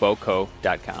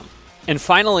bivouacbowco.com. And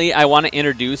finally, I want to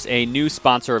introduce a new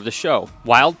sponsor of the show.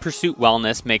 Wild Pursuit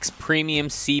Wellness makes premium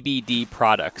CBD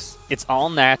products. It's all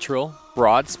natural,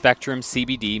 broad spectrum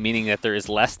CBD, meaning that there is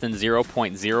less than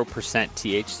 0.0%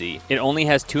 THC. It only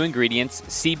has 2 ingredients,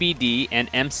 CBD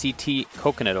and MCT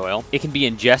coconut oil. It can be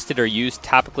ingested or used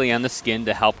topically on the skin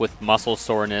to help with muscle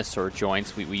soreness or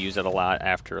joints. We use it a lot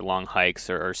after long hikes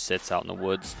or sits out in the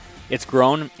woods. It's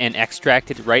grown and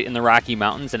extracted right in the Rocky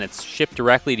Mountains, and it's shipped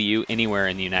directly to you anywhere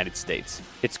in the United States.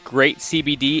 It's great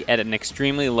CBD at an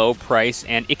extremely low price,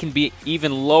 and it can be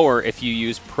even lower if you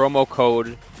use promo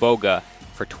code BOGA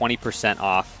for 20%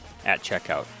 off at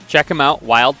checkout. Check them out,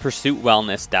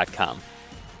 wildpursuitwellness.com.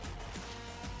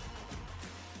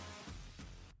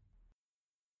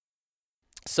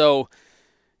 So,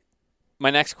 my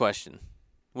next question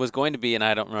was going to be, and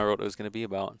I don't remember what it was going to be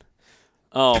about.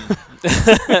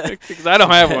 Because I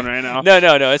don't have one right now.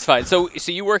 No, it's fine. So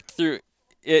you worked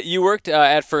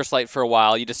at First Light for a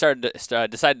while. You decided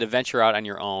to venture out on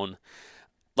your own.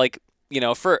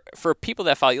 For people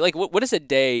that follow you, what does a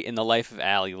day in the life of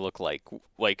Allie look like?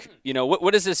 What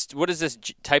does this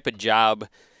type of job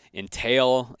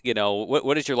entail?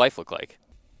 What does your life look like?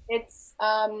 it's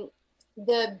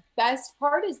the best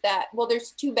part is that, well,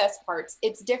 there's 2 best parts.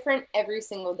 It's different every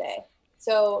single day.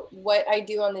 So what I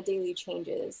do on the daily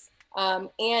changes.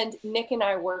 And Nick and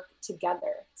I work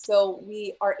together. So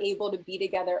we are able to be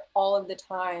together all of the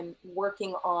time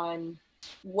working on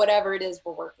whatever it is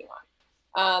we're working on.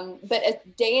 But a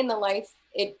day in the life,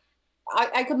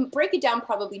 I can break it down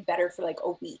probably better for like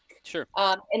a week. Sure.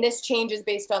 And this changes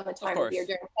based on the time Of of year. course.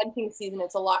 During hunting season,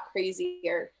 it's a lot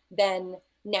crazier than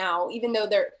now. Even though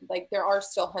there are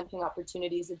still hunting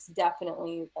opportunities, it's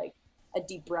definitely like a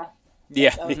deep breath.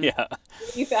 Yeah,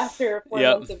 Relief after 4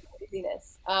 Yep. months of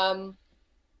craziness.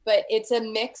 But it's a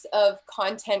mix of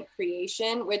content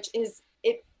creation, which is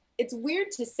it's weird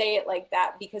to say it like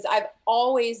that because I've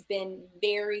always been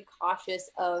very cautious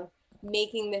of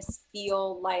making this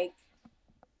feel like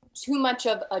too much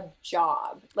of a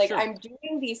job. Like Sure. I'm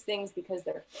doing these things because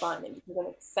they're fun and because I'm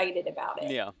excited about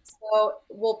it. Yeah. So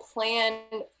we'll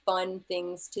plan fun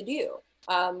things to do.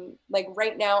 Like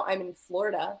right now I'm in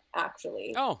Florida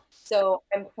actually. Oh, So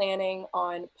I'm planning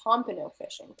on pompano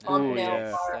fishing. Pompano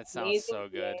yes. are That sounds amazing so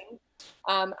good. thing.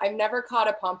 I've never caught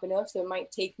a pompano, so it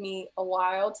might take me a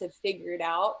while to figure it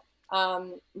out.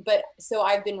 But so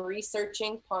I've been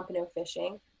researching pompano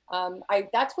fishing.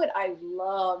 That's what I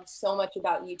love so much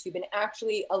about YouTube, and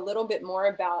actually a little bit more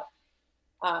about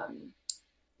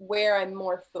where I'm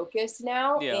more focused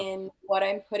now in what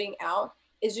I'm putting out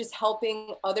is just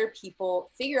helping other people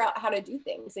figure out how to do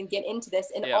things and get into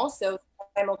this, and also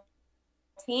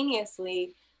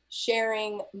simultaneously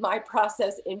sharing my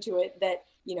process into it, that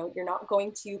you're not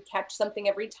going to catch something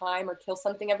every time or kill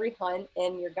something every hunt,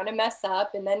 and you're going to mess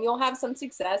up, and then you'll have some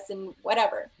success and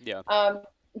whatever.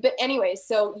 But anyway,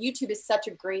 so YouTube is such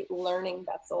a great learning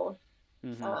vessel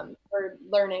for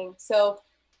learning. So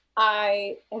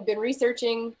I have been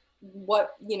researching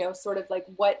what sort of like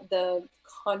what the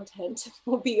content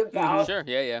will be about. Sure.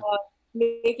 Yeah.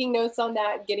 Making notes on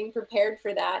that, getting prepared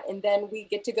for that, and then we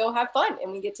get to go have fun,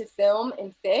 and we get to film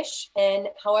and fish, and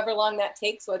however long that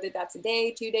takes, whether that's a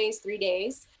day, 2 days, 3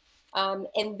 days,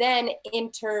 and then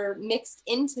intermixed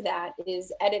into that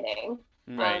is editing.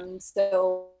 Right.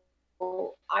 So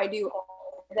I do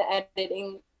all the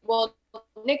editing. Well,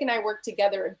 Nick and I work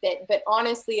together a bit, but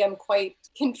honestly, I'm quite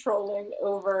controlling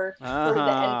over sort of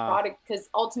the end product, because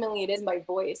ultimately it is my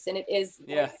voice and it is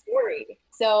my story.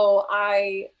 So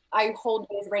I hold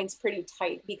those reins pretty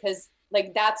tight, because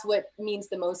like that's what means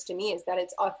the most to me, is that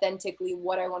it's authentically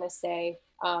what I want to say.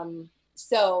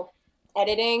 So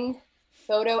editing,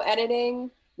 photo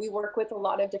editing, we work with a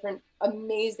lot of different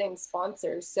amazing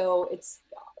sponsors. So it's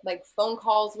like phone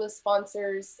calls with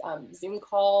sponsors, Zoom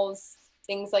calls,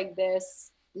 things like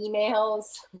this, emails.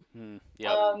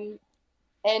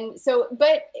 And so,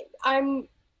 but I'm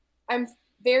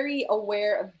very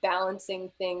aware of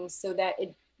balancing things so that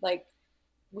it like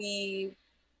we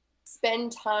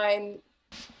spend time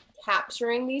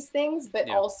capturing these things, but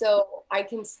also I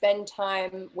can spend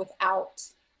time without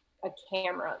a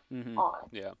camera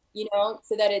on,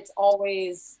 so that it's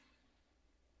always,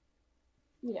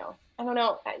 I don't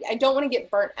know. I don't want to get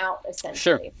burnt out, essentially.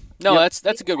 Sure. No,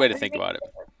 that's a good way to think about it.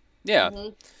 Yeah.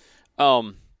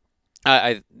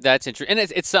 That's interesting,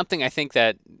 and it's something I think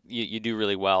that you do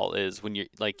really well, is when you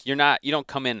don't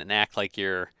come in and act like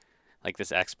you're like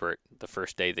this expert the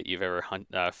first day that you've ever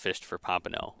fished for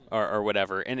pompano or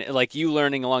whatever, and like you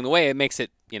learning along the way, it makes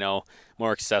it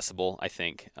more accessible, I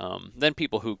think, than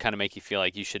people who kind of make you feel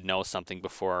like you should know something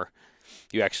before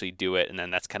you actually do it, and then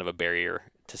that's kind of a barrier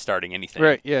to starting anything.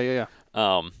 Right. Yeah.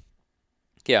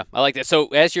 Yeah, I like that. So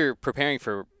as you're preparing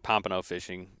for pompano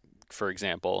fishing, for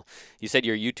example, you said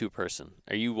you're a YouTube person.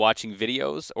 Are you watching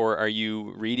videos, or are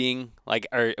you reading?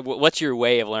 What's your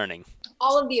way of learning?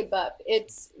 All of the above.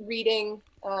 It's reading.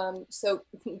 So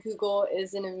Google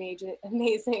is an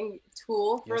amazing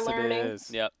tool for learning. It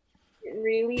is. Yep. It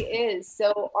really is.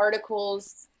 So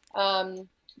articles, blog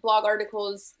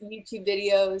articles, YouTube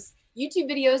videos. YouTube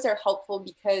videos are helpful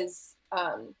because,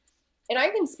 and I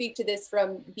can speak to this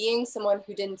from being someone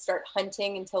who didn't start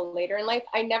hunting until later in life.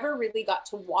 I never really got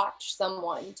to watch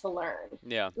someone to learn.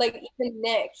 Yeah. Like even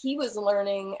Nick, he was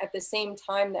learning at the same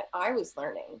time that I was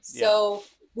learning. So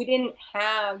we didn't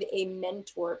have a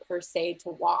mentor per se to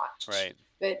watch. Right.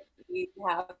 But we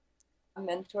have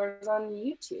mentors on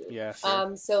YouTube. Yes.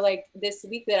 So like this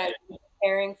week that I'm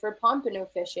preparing for pompano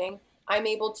fishing, I'm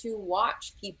able to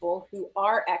watch people who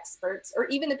are experts, or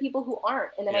even the people who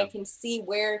aren't. And then I can see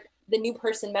where the new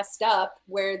person messed up,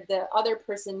 where the other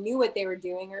person knew what they were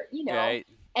doing, or, Right.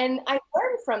 and I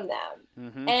learn from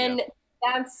them. And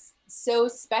that's so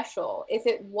special. If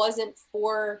it wasn't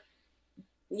for,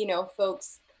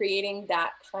 folks creating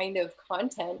that kind of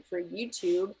content for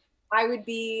YouTube, I'd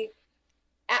be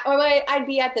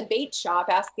at the bait shop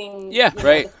asking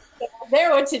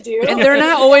there what to do. And they're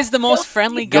not always the most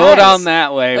friendly guys. Go down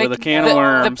that way with a can of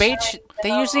worms. The bait,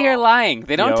 they usually are lying.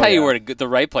 They don't tell you where the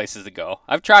right places to go.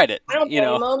 I've tried it. I don't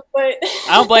blame them, but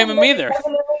I don't blame them either.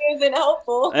 Definitely isn't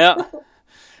helpful. Yeah.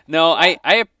 No,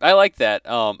 I like that.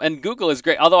 And Google is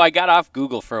great. Although I got off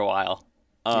Google for a while.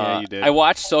 Yeah, you did. I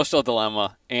watched Social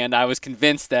Dilemma, and I was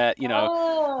convinced that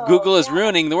Google is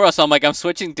ruining the world. So I'm like, I'm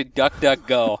switching to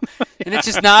DuckDuckGo, and it's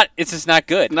just not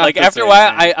good. Not like the after a same,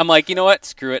 while, man. I'm like, you know what?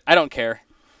 Screw it. I don't care.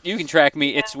 You can track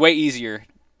me. It's way easier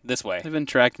this way. They've been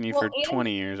tracking you Well, for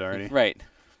 20 years already. Right.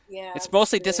 Yeah. It's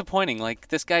mostly disappointing. Like,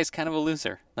 this guy's kind of a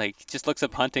loser. Like, he just looks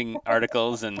up hunting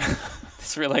articles, and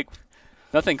it's really like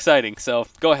nothing exciting. So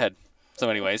go ahead. So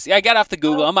anyways, yeah, I got off the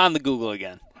Google. I'm on the Google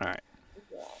again. All right.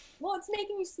 Yeah. Well, it's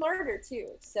making you smarter too.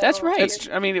 So That's right. you're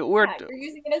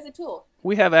using it as a tool.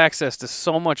 We have access to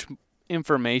so much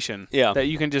information Yeah. that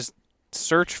you can just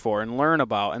search for and learn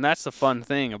about, and that's the fun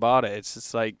thing about it. It's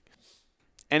just like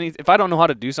if I don't know how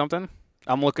to do something,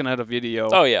 I'm looking at a video.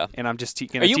 Oh, yeah. And I'm just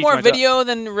teaching. Are you more video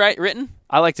than written?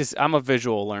 I like to. I'm a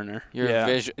visual learner. You're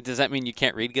yeah. Does that mean you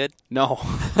can't read good? No.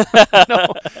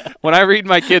 No. When I read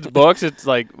my kids' books, it's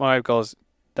like my wife goes,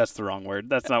 "That's the wrong word.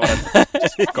 That's not what."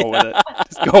 Just go with it.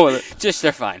 Just go with it. Just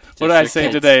they're fine. Just What did I they're say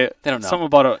kids. today? They don't know. Something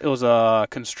about it was a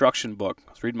construction book.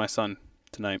 I was reading my son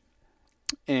tonight,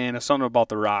 and it's something about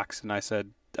the rocks, and I said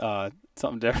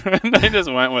something different. I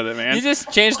just went with it, man. You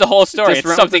just changed the whole story. Just It's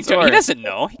run with something the story. he doesn't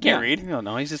know. He can't Yeah, read. You don't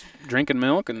know. He's just drinking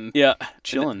milk and Yeah.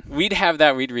 chilling. We'd have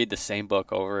that. We'd read the same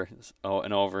book over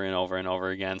and over and over and over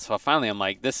again. So finally, I'm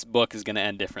like, this book is going to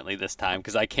end differently this time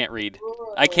because I can't read.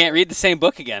 I can't read the same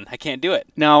book again. I can't do it.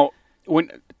 Now,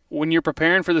 when you're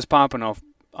preparing for this pompano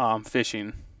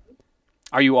fishing,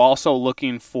 are you also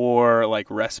looking for like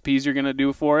recipes you're gonna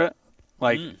do for it?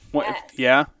 Like, what? Yes.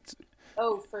 Yeah.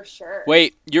 Oh, for sure.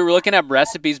 Wait, you're looking up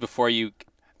recipes before you.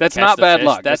 That's catch not the bad fish?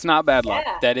 luck. That's not bad luck.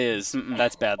 Yeah. That is.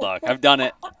 That's bad luck. I've done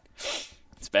it.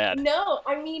 It's bad. No,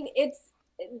 I mean it's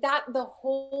that the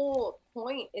whole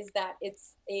point is that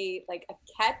it's a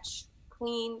catch,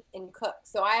 clean, and cook.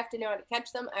 So I have to know how to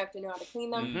catch them, I have to know how to clean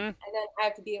them, and then I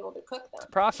have to be able to cook them.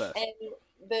 Process. And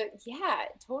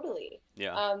totally.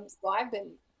 Yeah. So I've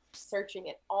been searching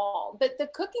it all. But the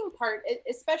cooking part,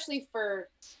 especially for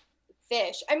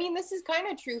fish, I mean, this is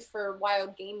kind of true for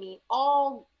wild game meat.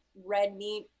 All red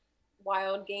meat,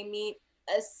 wild game meat,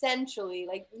 essentially,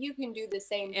 like you can do the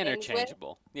same things with.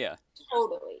 Interchangeable. Yeah.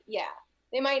 Totally, yeah.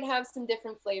 They might have some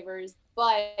different flavors,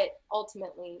 but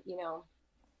ultimately,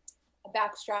 a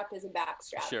backstrap is a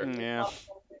backstrap. Sure. Yeah.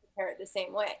 Prepare it the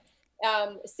same way.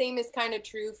 Same is kind of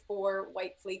true for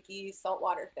white flaky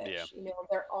saltwater fish. Yeah.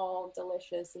 They're all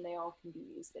delicious and they all can be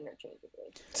used interchangeably.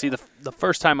 See, the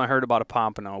first time I heard about a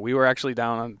pompano, we were actually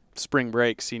down on spring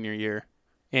break senior year,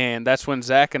 and that's when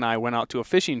Zach and I went out to a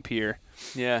fishing pier.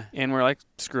 Yeah. And we're like,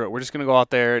 screw it, we're just gonna go out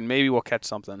there and maybe we'll catch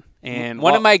something. And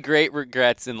one of my great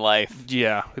regrets in life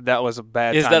yeah, that was a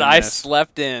bad is time that to I miss.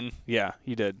 slept in. Yeah,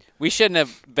 you did. We shouldn't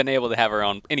have been able to have our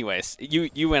own. Anyways,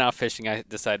 you went out fishing. I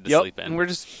decided to sleep in. And we're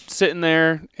just sitting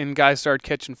there, and guys started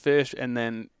catching fish, and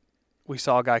then we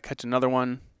saw a guy catch another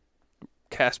one,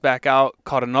 cast back out,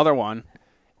 caught another one,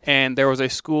 and there was a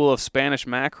school of Spanish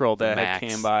mackerel that had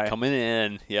came by. Coming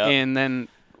in, yeah. And then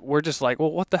we're just like,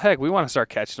 well, what the heck? We want to start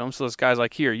catching them. So this guy's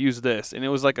like, here, use this. And it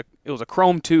was a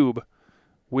chrome tube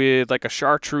with like a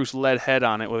chartreuse lead head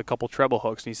on it with a couple treble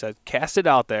hooks. And he said, cast it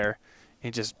out there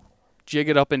and just jig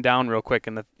it up and down real quick.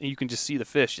 And you can just see the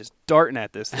fish just darting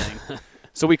at this thing.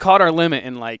 So we caught our limit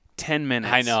in like 10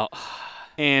 minutes. I know.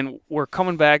 And we're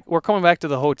coming back to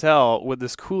the hotel with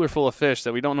this cooler full of fish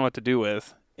that we don't know what to do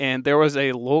with. And there was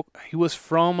he was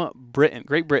from Britain,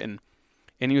 Great Britain.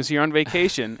 And he was here on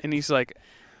vacation. And he's like,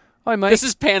 hi, Mike. This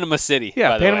is Panama City.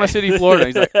 Yeah, by the Panama way. City, Florida.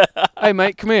 He's like, hey,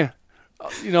 mate, come here.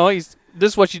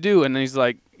 This is what you do. And he's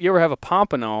like, you ever have a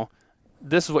pompano?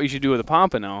 This is what you should do with a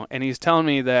pompano. And he's telling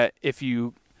me that if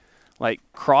you, like,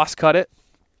 cross-cut it,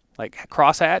 like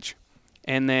cross-hatch,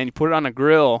 and then you put it on a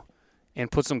grill and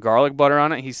put some garlic butter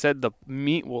on it, he said the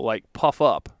meat will, like, puff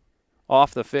up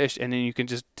off the fish, and then you can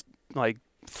just, like,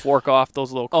 fork off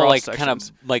those little cross like sections. kind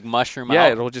of like mushroom out. Yeah,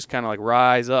 it'll just kind of, like,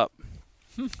 rise up.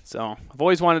 So I've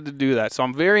always wanted to do that. So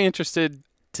I'm very interested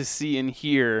to see and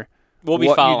hear. We'll be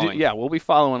what you following. do. Yeah, we'll be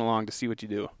following along to see what you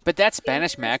do. But that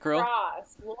Spanish mackerel,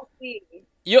 Cross. We'll see.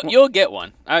 you'll get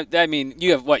one. I mean,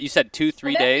 you have what you said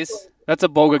 2-3 days. That's a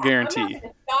BOGA I'm guarantee. not going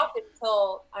to stop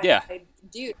until I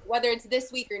do. Whether it's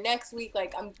this week or next week,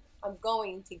 like I'm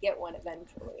going to get one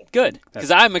eventually. Good,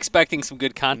 because I'm expecting some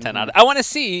good content out of it. I want to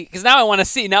see, because now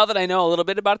now that I know a little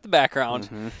bit about the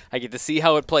background, I get to see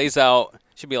how it plays out.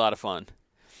 Should be a lot of fun.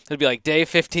 It'll be like day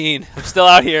 15. I'm still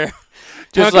out here.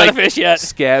 Just haven't caught like a fish yet.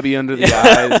 Scabby under the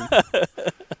eyes.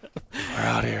 We're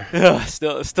out here.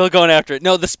 Ugh, still going after it.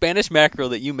 No, the Spanish mackerel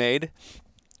that you made,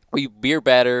 we beer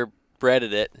batter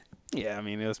breaded it, Yeah, I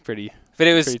mean, it was pretty. But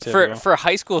it was pretty typical. for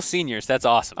high school seniors. That's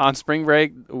awesome. On spring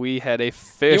break, we had a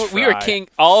fish We were fry. king.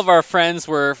 All of our friends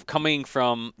were coming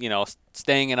from,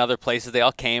 staying in other places. They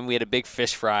all came. We had a big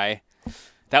fish fry.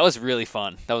 That was really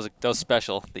fun. That was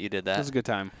special that you did that. It was a good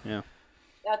time. Yeah.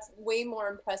 That's way more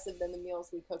impressive than the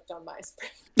meals we cooked on my spring.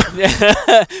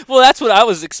 Yeah. Well, that's what I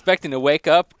was expecting to wake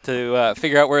up to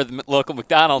figure out where the local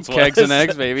McDonald's was. Kegs and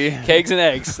eggs, baby. Kegs and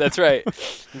eggs. That's right.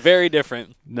 Very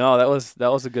different. No, that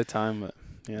was a good time. But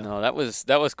yeah. No, that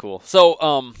was cool.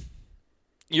 So,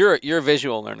 you're a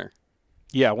visual learner.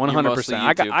 Yeah, You're 100%. mostly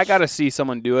YouTube. I got to see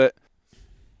someone do it,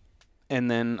 and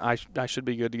then I should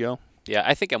be good to go. Yeah,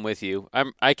 I think I'm with you.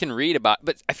 I can read about,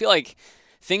 but I feel like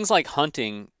things like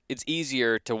hunting, it's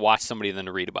easier to watch somebody than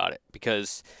to read about it,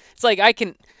 because it's like I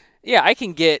can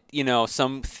get,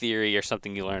 some theory or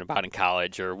something you learn about in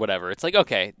college or whatever. It's like,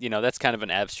 okay, that's kind of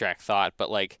an abstract thought, but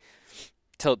like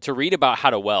to read about how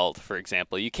to weld, for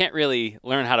example, you can't really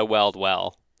learn how to weld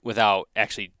well without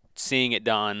actually seeing it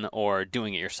done or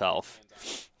doing it yourself.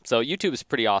 So YouTube is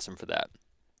pretty awesome for that.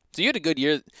 So you had a good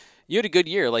year.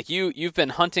 Like you've been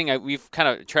hunting. We've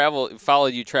kind of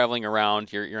followed you traveling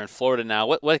around. You're in Florida now.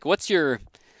 What does your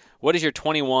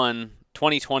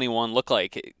 2021 look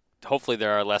like? Hopefully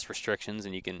there are less restrictions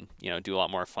and you can, do a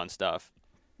lot more fun stuff.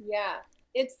 Yeah,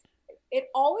 it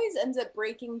always ends up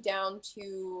breaking down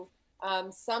to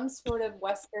some sort of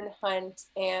Western hunt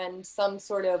and some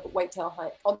sort of whitetail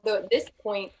hunt. Although at this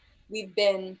point we've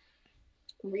been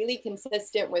really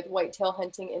consistent with whitetail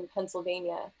hunting in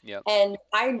Pennsylvania. Yep. And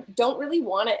I don't really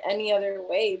want it any other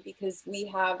way because we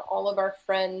have all of our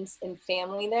friends and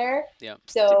family there. Yep.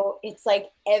 So it's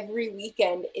like every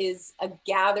weekend is a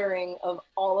gathering of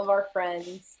all of our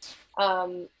friends.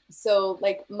 So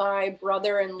like my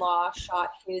brother-in-law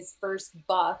shot his first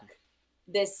buck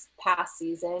this past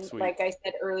season. Sweet. Like I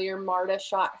said earlier, Marta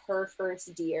shot her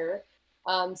first deer.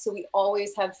 So we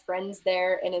always have friends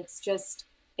there, and it's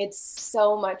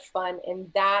so much fun.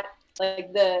 And that,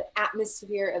 like, the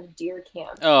atmosphere of deer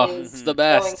camp is it's the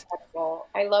best. so incredible.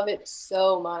 I love it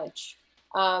so much.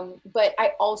 But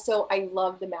I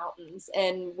love the mountains.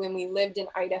 And when we lived in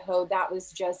Idaho, that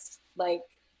was just like,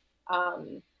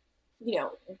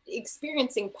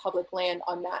 experiencing public land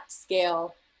on that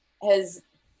scale has,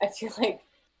 I feel like,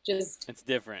 just it's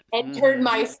different. Entered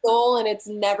my soul, and it's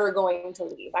never going to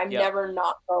leave. I'm Yep. never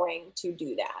not going to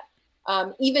do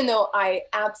that. Even though I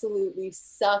absolutely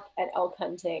suck at elk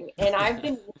hunting, and I've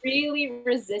been really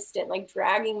resistant, like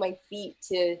dragging my feet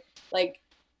to, like,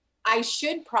 I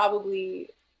should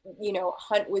probably,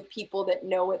 hunt with people that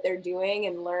know what they're doing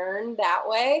and learn that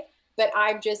way. But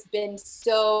I've just been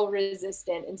so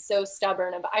resistant and so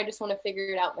stubborn. I just want to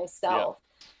figure it out myself.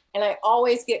 And I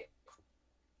always get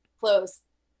close.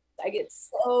 I get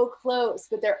so close,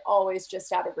 but they're always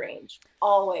just out of range,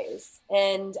 always.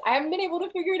 And I haven't been able to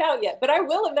figure it out yet, but I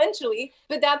will eventually.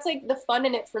 But that's like the fun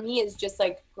in it for me, is just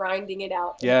like grinding it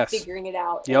out and figuring it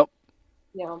out. Yep.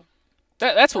 And,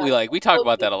 That's what we like. We talk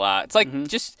about that a lot. It's like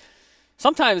just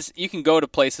sometimes you can go to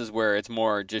places where it's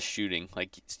more just shooting.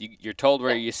 Like you're told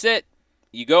where you sit,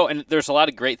 you go, and there's a lot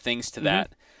of great things to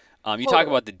that. You talk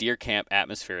about the deer camp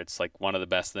atmosphere. It's like one of the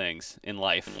best things in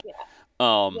life.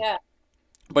 yeah.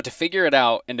 But to figure it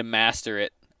out and to master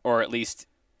it, or at least,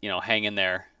 hang in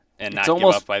there and not give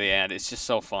up by the end, it's just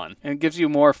so fun. And it gives you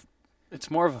it's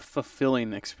more of a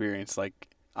fulfilling experience. Like,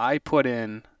 I put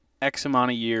in X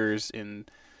amount of years in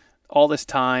all this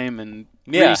time and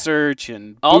research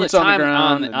and all boots the time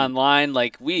on the ground. online.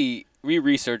 Like, we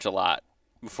research a lot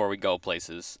before we go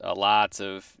places. Lots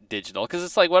of digital. Because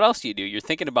it's like, what else do you do? You're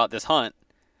thinking about this hunt.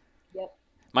 Yep.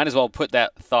 Might as well put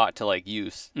that thought to, like,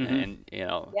 use. And,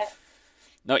 Yep.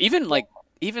 No, even when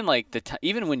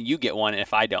you get one,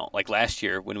 if I don't, like last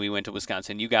year when we went to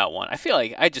Wisconsin, you got one. I feel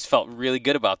like I just felt really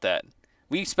good about that.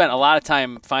 We spent a lot of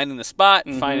time finding the spot,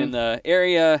 finding the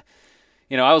area.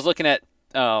 I was looking at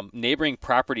neighboring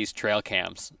properties' trail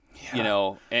cams.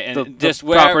 And just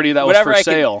the property that was for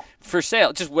sale. For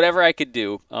sale, just whatever I could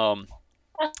do.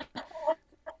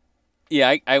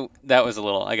 Yeah, I got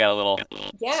a little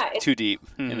too deep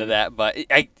into that, but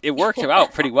it worked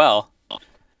out pretty well.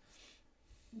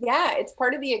 Yeah, it's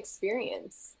part of the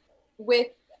experience with,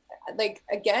 like,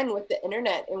 again, with the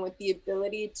internet and with the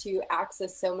ability to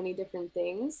access so many different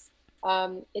things.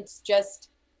 It's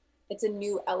a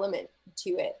new element to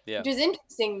it, which is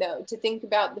interesting, though, to think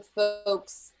about the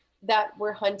folks that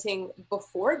were hunting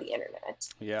before the internet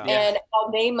and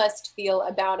how they must feel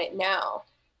about it now.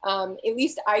 At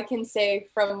least I can say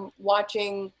from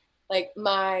watching, like,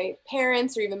 my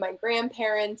parents or even my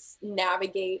grandparents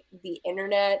navigate the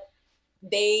internet,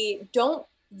 they don't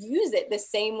use it the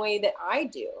same way that I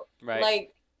do. Right.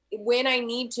 Like, when I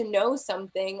need to know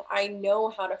something, I know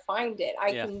how to find it.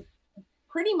 I can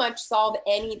pretty much solve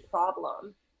any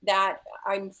problem that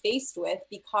I'm faced with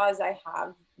because I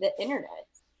have the internet.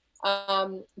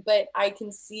 But I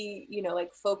can see,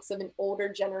 like folks of an older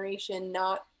generation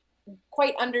not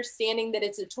quite understanding that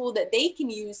it's a tool that they can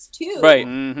use too, right,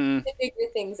 to figure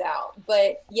things out.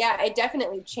 But yeah, it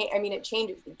definitely it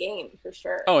changes the game for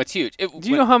sure. Oh, it's huge. Do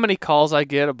you know how many calls I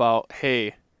get about,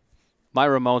 hey, my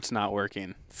remote's not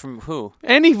working? From who?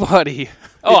 Anybody.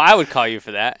 Oh, I would call you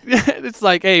for that. It's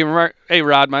like, hey,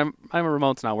 Rod, my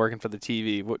remote's not working for the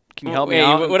TV. Can you help me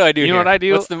out? What do I do? You know here? what I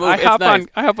do? What's the move? I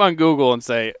hop on Google and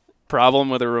say, problem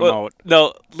with a remote.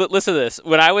 Well, no, listen to this.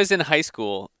 When I was in high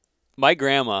school, my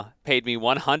grandma paid me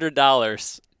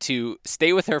 $100 to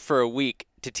stay with her for a week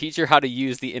to teach her how to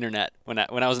use the internet when I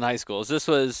was in high school. So this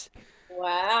was...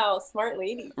 Wow, smart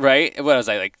lady. Right? What was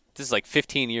I like? This is like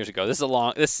 15 years ago. This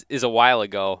is a while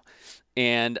ago.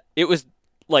 And it was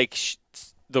like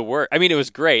the work. I mean, it was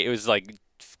great. It was like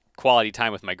quality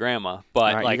time with my grandma.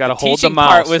 But right, like you gotta the hold the teaching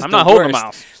part mouse. was I'm the not holding worst. the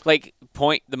mouse. Like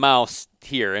point the mouse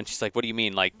here, and she's like, "What do you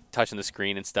mean?" Like touching the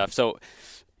screen and stuff. So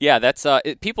yeah, that's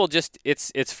people just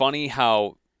it's funny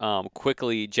how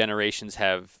quickly generations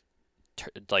have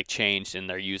changed in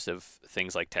their use of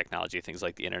things like technology, things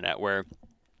like the internet, where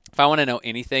if I want to know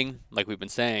anything, like we've been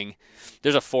saying,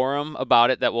 there's a forum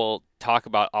about it that will talk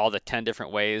about all the 10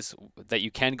 different ways that you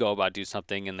can go about do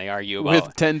something, and they argue about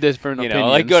with 10 different opinions.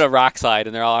 Like go to Rockside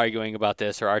and they're all arguing about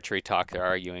this, or Archery Talk, they're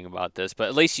arguing about this, but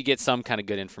at least you get some kind of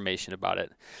good information about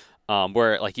it.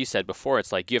 Where, like you said before,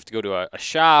 it's like you have to go to a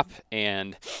shop,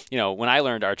 and when I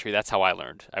learned archery, that's how I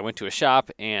learned. I went to a shop,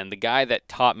 and the guy that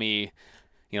taught me,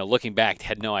 looking back,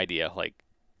 had no idea, like.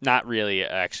 Not really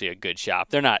actually a good shop.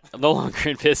 They're no longer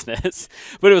in business.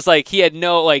 But it was like he had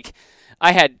no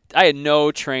I had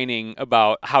no training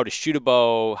about how to shoot a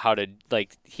bow, how to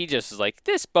he just was like,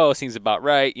 this bow seems about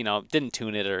right, didn't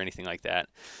tune it or anything like that.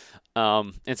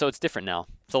 And so it's different now.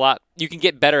 It's a lot you can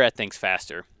get better at things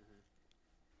faster.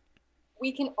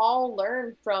 We can all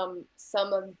learn from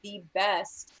some of the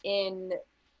best in,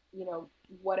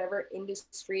 whatever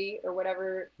industry or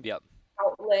whatever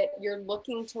outlet you're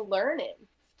looking to learn in.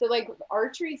 So like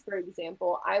archery, for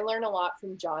example, I learn a lot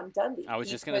from John Dudley. I was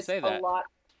just going to say that. A lot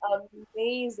of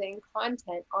amazing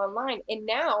content online. And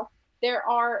now there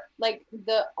are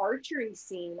the archery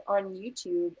scene on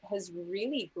YouTube has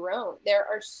really grown. There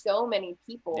are so many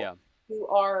people who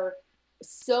are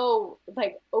so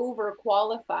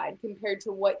overqualified compared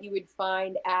to what you would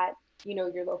find at,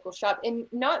 your local shop. And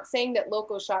not saying that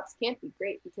local shops can't be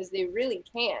great, because they really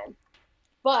can.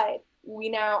 But we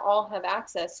now all have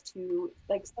access to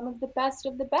some of the best,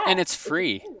 and it's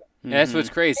free. Mm-hmm. That's what's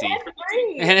crazy.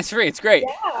 And it's free. It's great.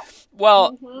 Yeah.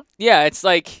 Well, it's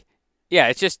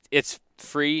it's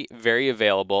free, very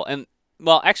available. And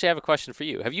well, actually, I have a question for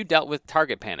you. Have you dealt with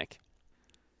target panic?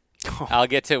 I'll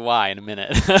get to why in a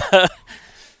minute.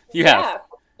 You have. Yeah,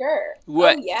 for sure.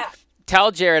 What? Oh, yeah.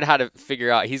 Tell Jared how to figure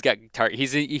out. He's got target.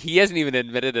 He hasn't even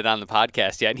admitted it on the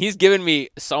podcast yet, and he's given me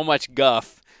so much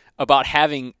guff about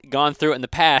having gone through it in the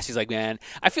past. He's like, man,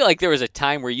 I feel like there was a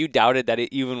time where you doubted that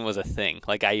it even was a thing.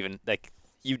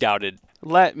 You doubted.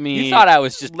 You thought I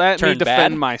was just let me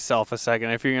defend bad. myself a second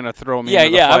if you're going to throw me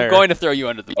under the fire. I'm going to throw you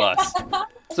under the bus.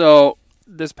 So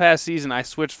this past season, I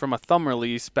switched from a thumb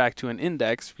release back to an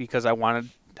index because I wanted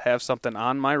to have something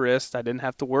on my wrist. I didn't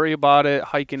have to worry about it,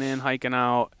 hiking in, hiking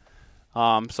out.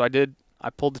 So I did. I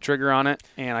pulled the trigger on it,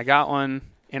 and I got one,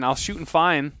 and I was shooting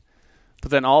fine. But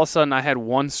then all of a sudden I had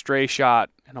one stray shot,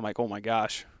 and I'm like, oh, my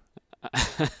gosh.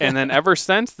 And then ever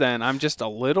since then, I'm just a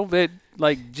little bit,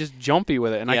 just jumpy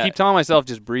with it. And I keep telling myself,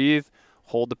 just breathe,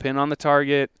 hold the pin on the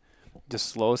target, just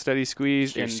slow, steady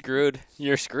squeeze. You're screwed.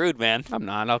 You're screwed, man. I'm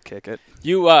not. I'll kick it.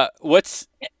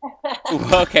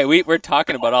 Okay, we're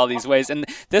talking about all these ways. And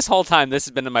this whole time, this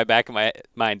has been in my back of my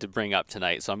mind to bring up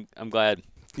tonight. So I'm glad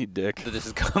you dick that this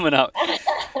is coming up.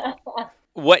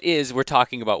 We're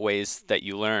talking about ways that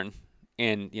you learn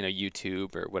in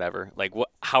YouTube or whatever.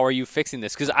 How are you fixing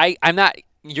this? Because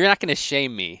you're not going to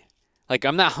shame me.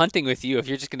 I'm not hunting with you if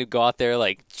you're just going to go out there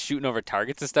shooting over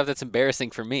targets and stuff. That's embarrassing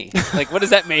for me. What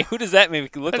does that mean? Who does that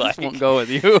make me look like? I just won't go with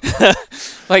you.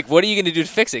 What are you going to do to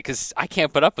fix it? Because I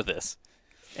can't put up with this.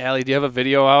 Allie, do you have a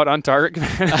video out on target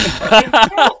command?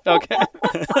 Okay.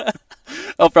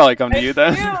 I'll probably come to you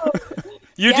then.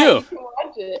 You do. You can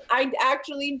watch it. I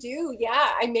actually do.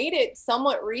 Yeah, I made it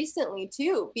somewhat recently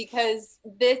too, because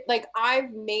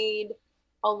I've made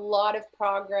a lot of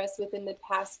progress within the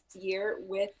past year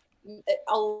with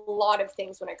a lot of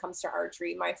things when it comes to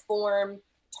archery. My form,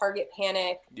 target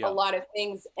panic, a lot of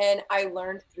things, and I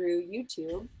learned through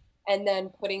YouTube, and then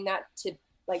putting that to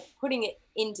like putting it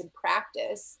into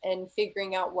practice and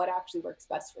figuring out what actually works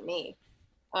best for me.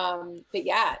 But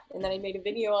yeah, and then I made a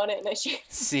video on it and I shared.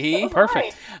 See?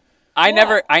 Perfect. I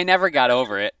never got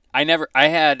over it. I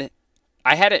had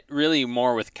it really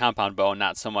more with compound bow,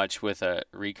 not so much with a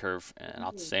recurve, and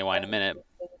I'll say why in a minute.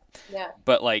 Yeah.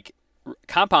 But like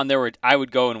compound, I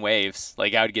would go in waves.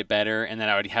 Like I would get better, and then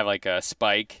I would have like a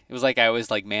spike. It was like I was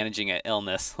like managing an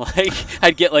illness. Like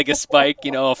I'd get like a spike,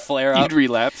 a flare up. You'd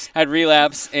relapse. I'd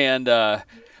relapse, and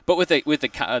but with the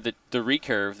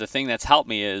recurve, the thing that's helped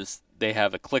me is they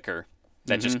have a clicker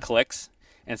that just clicks,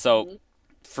 and so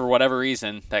for whatever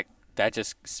reason that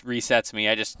just resets me.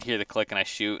 I just hear the click and I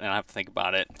shoot, and I don't have to think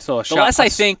about it. So the less I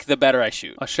think, the better I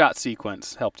shoot. A shot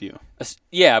sequence helped you.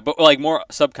 Yeah, but like more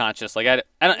subconscious. Like I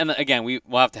don't, and again, we'll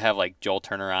have to have like Joel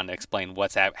turn around to explain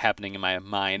what's happening in my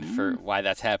mind for why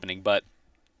that's happening. But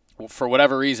for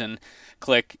whatever reason,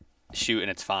 click, shoot,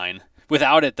 and it's fine.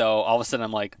 Without it, though, all of a sudden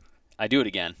I'm like, I do it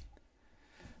again.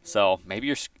 So maybe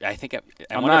you're. I think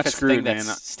I wonder if it's a thing that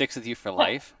sticks with you for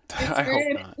life. I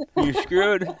hope not. You're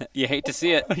screwed. You hate to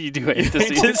see it. You do hate to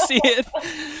see it.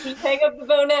 You take up the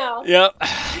bow now. Yep.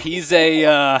 He's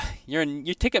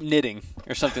you take up knitting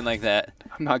or something like that.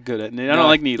 I'm not good at knitting. I don't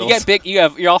like needles. You got big.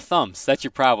 You're all thumbs. That's your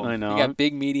problem. I know. You got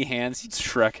big meaty hands. It's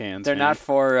Shrek hands. They're not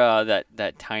for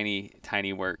that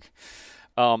tiny work.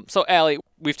 So Allie,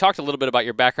 we've talked a little bit about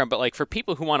your background, but like for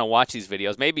people who want to watch these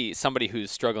videos, maybe somebody who's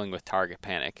struggling with target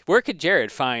panic, where could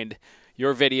Jared find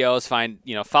your videos,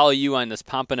 follow you on this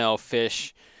Pompano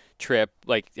fish trip,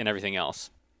 like, and everything else?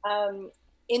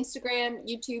 Instagram,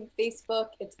 YouTube, Facebook,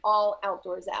 it's all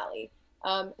Outdoors Allie.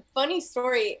 Funny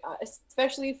story,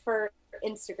 especially for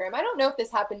Instagram. I don't know if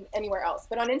this happened anywhere else,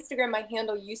 but on Instagram, my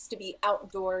handle used to be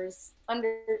Outdoors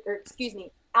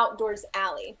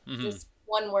Allie, just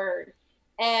one word.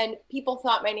 And people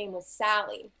thought my name was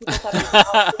Sallie. People thought it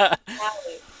was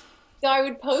Sallie. So I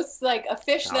would post like a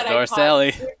fish that I caught.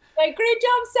 Sallie. Like, great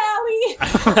job,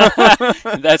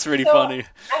 Sallie. That's really funny.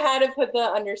 I had to put the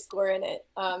underscore in it.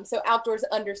 So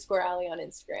Outdoors_Allie on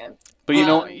Instagram. But you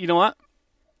know what?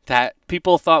 That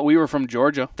people thought we were from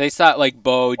Georgia. They thought like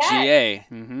Bo GA.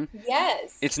 Mm-hmm.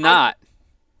 Yes. It's not.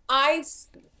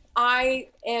 I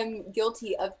am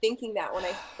guilty of thinking that when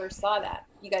I first saw that.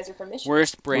 You guys are from Michigan.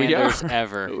 Worst branders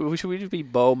ever. Should we just be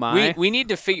Bo My? We need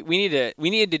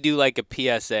to do like a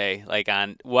PSA like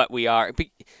on what we are.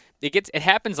 It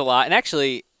happens a lot, and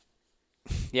actually,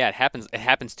 yeah, it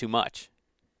happens too much.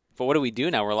 But what do we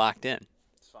do now? We're locked in.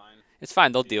 It's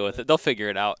fine. They'll deal with it. They'll figure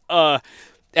it out.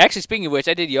 Actually, speaking of which,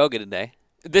 I did yoga today.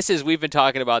 We've been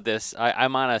talking about this.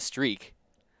 I'm on a streak,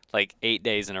 like 8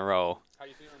 days in a row. How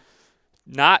you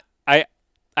feeling? I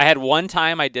had one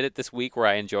time I did it this week where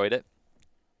I enjoyed it.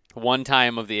 One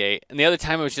time of the 8, and the other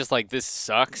time it was just like, this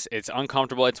sucks. It's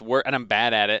uncomfortable. It's work, and I'm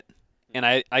bad at it. And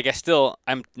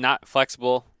I'm not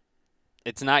flexible.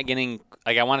 It's not getting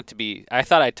like I want it to be. I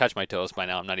thought I'd touch my toes by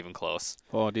now. I'm not even close.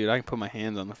 Oh, dude, I can put my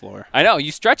hands on the floor. I know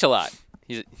you stretch a lot.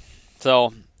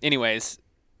 So, anyways,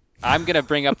 I'm gonna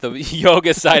bring up the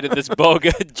yoga side of this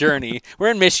boga journey.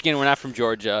 We're in Michigan. We're not from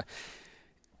Georgia.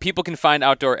 People can find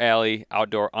Outdoor Allie,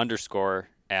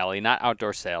 Outdoor_Allie, not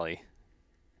Outdoor Sallie.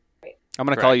 I'm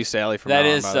going to call you Sallie from now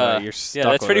on, by the way. You're stuck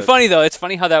that's pretty funny, though. It's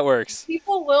funny how that works.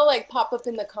 People will, like, pop up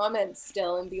in the comments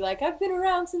still and be like, I've been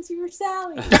around since you were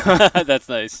Sallie. That's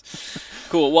nice.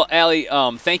 Cool. Well, Allie,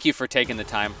 thank you for taking the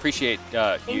time. Appreciate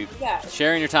you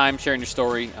sharing your time, sharing your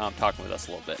story, talking with us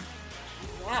a little bit.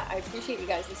 Yeah, I appreciate you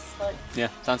guys. This is fun. Yeah,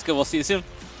 sounds good. We'll see you soon.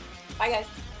 Bye, guys.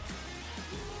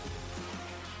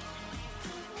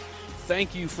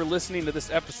 Thank you for listening to this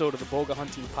episode of the Boga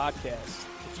Hunting Podcast.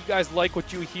 If you guys like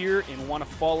what you hear and want to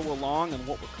follow along on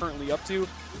what we're currently up to,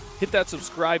 hit that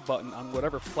subscribe button on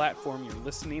whatever platform you're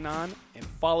listening on and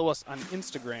follow us on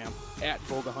Instagram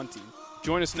 @Boga Hunting.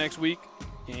 Join us next week,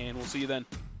 and we'll see you then.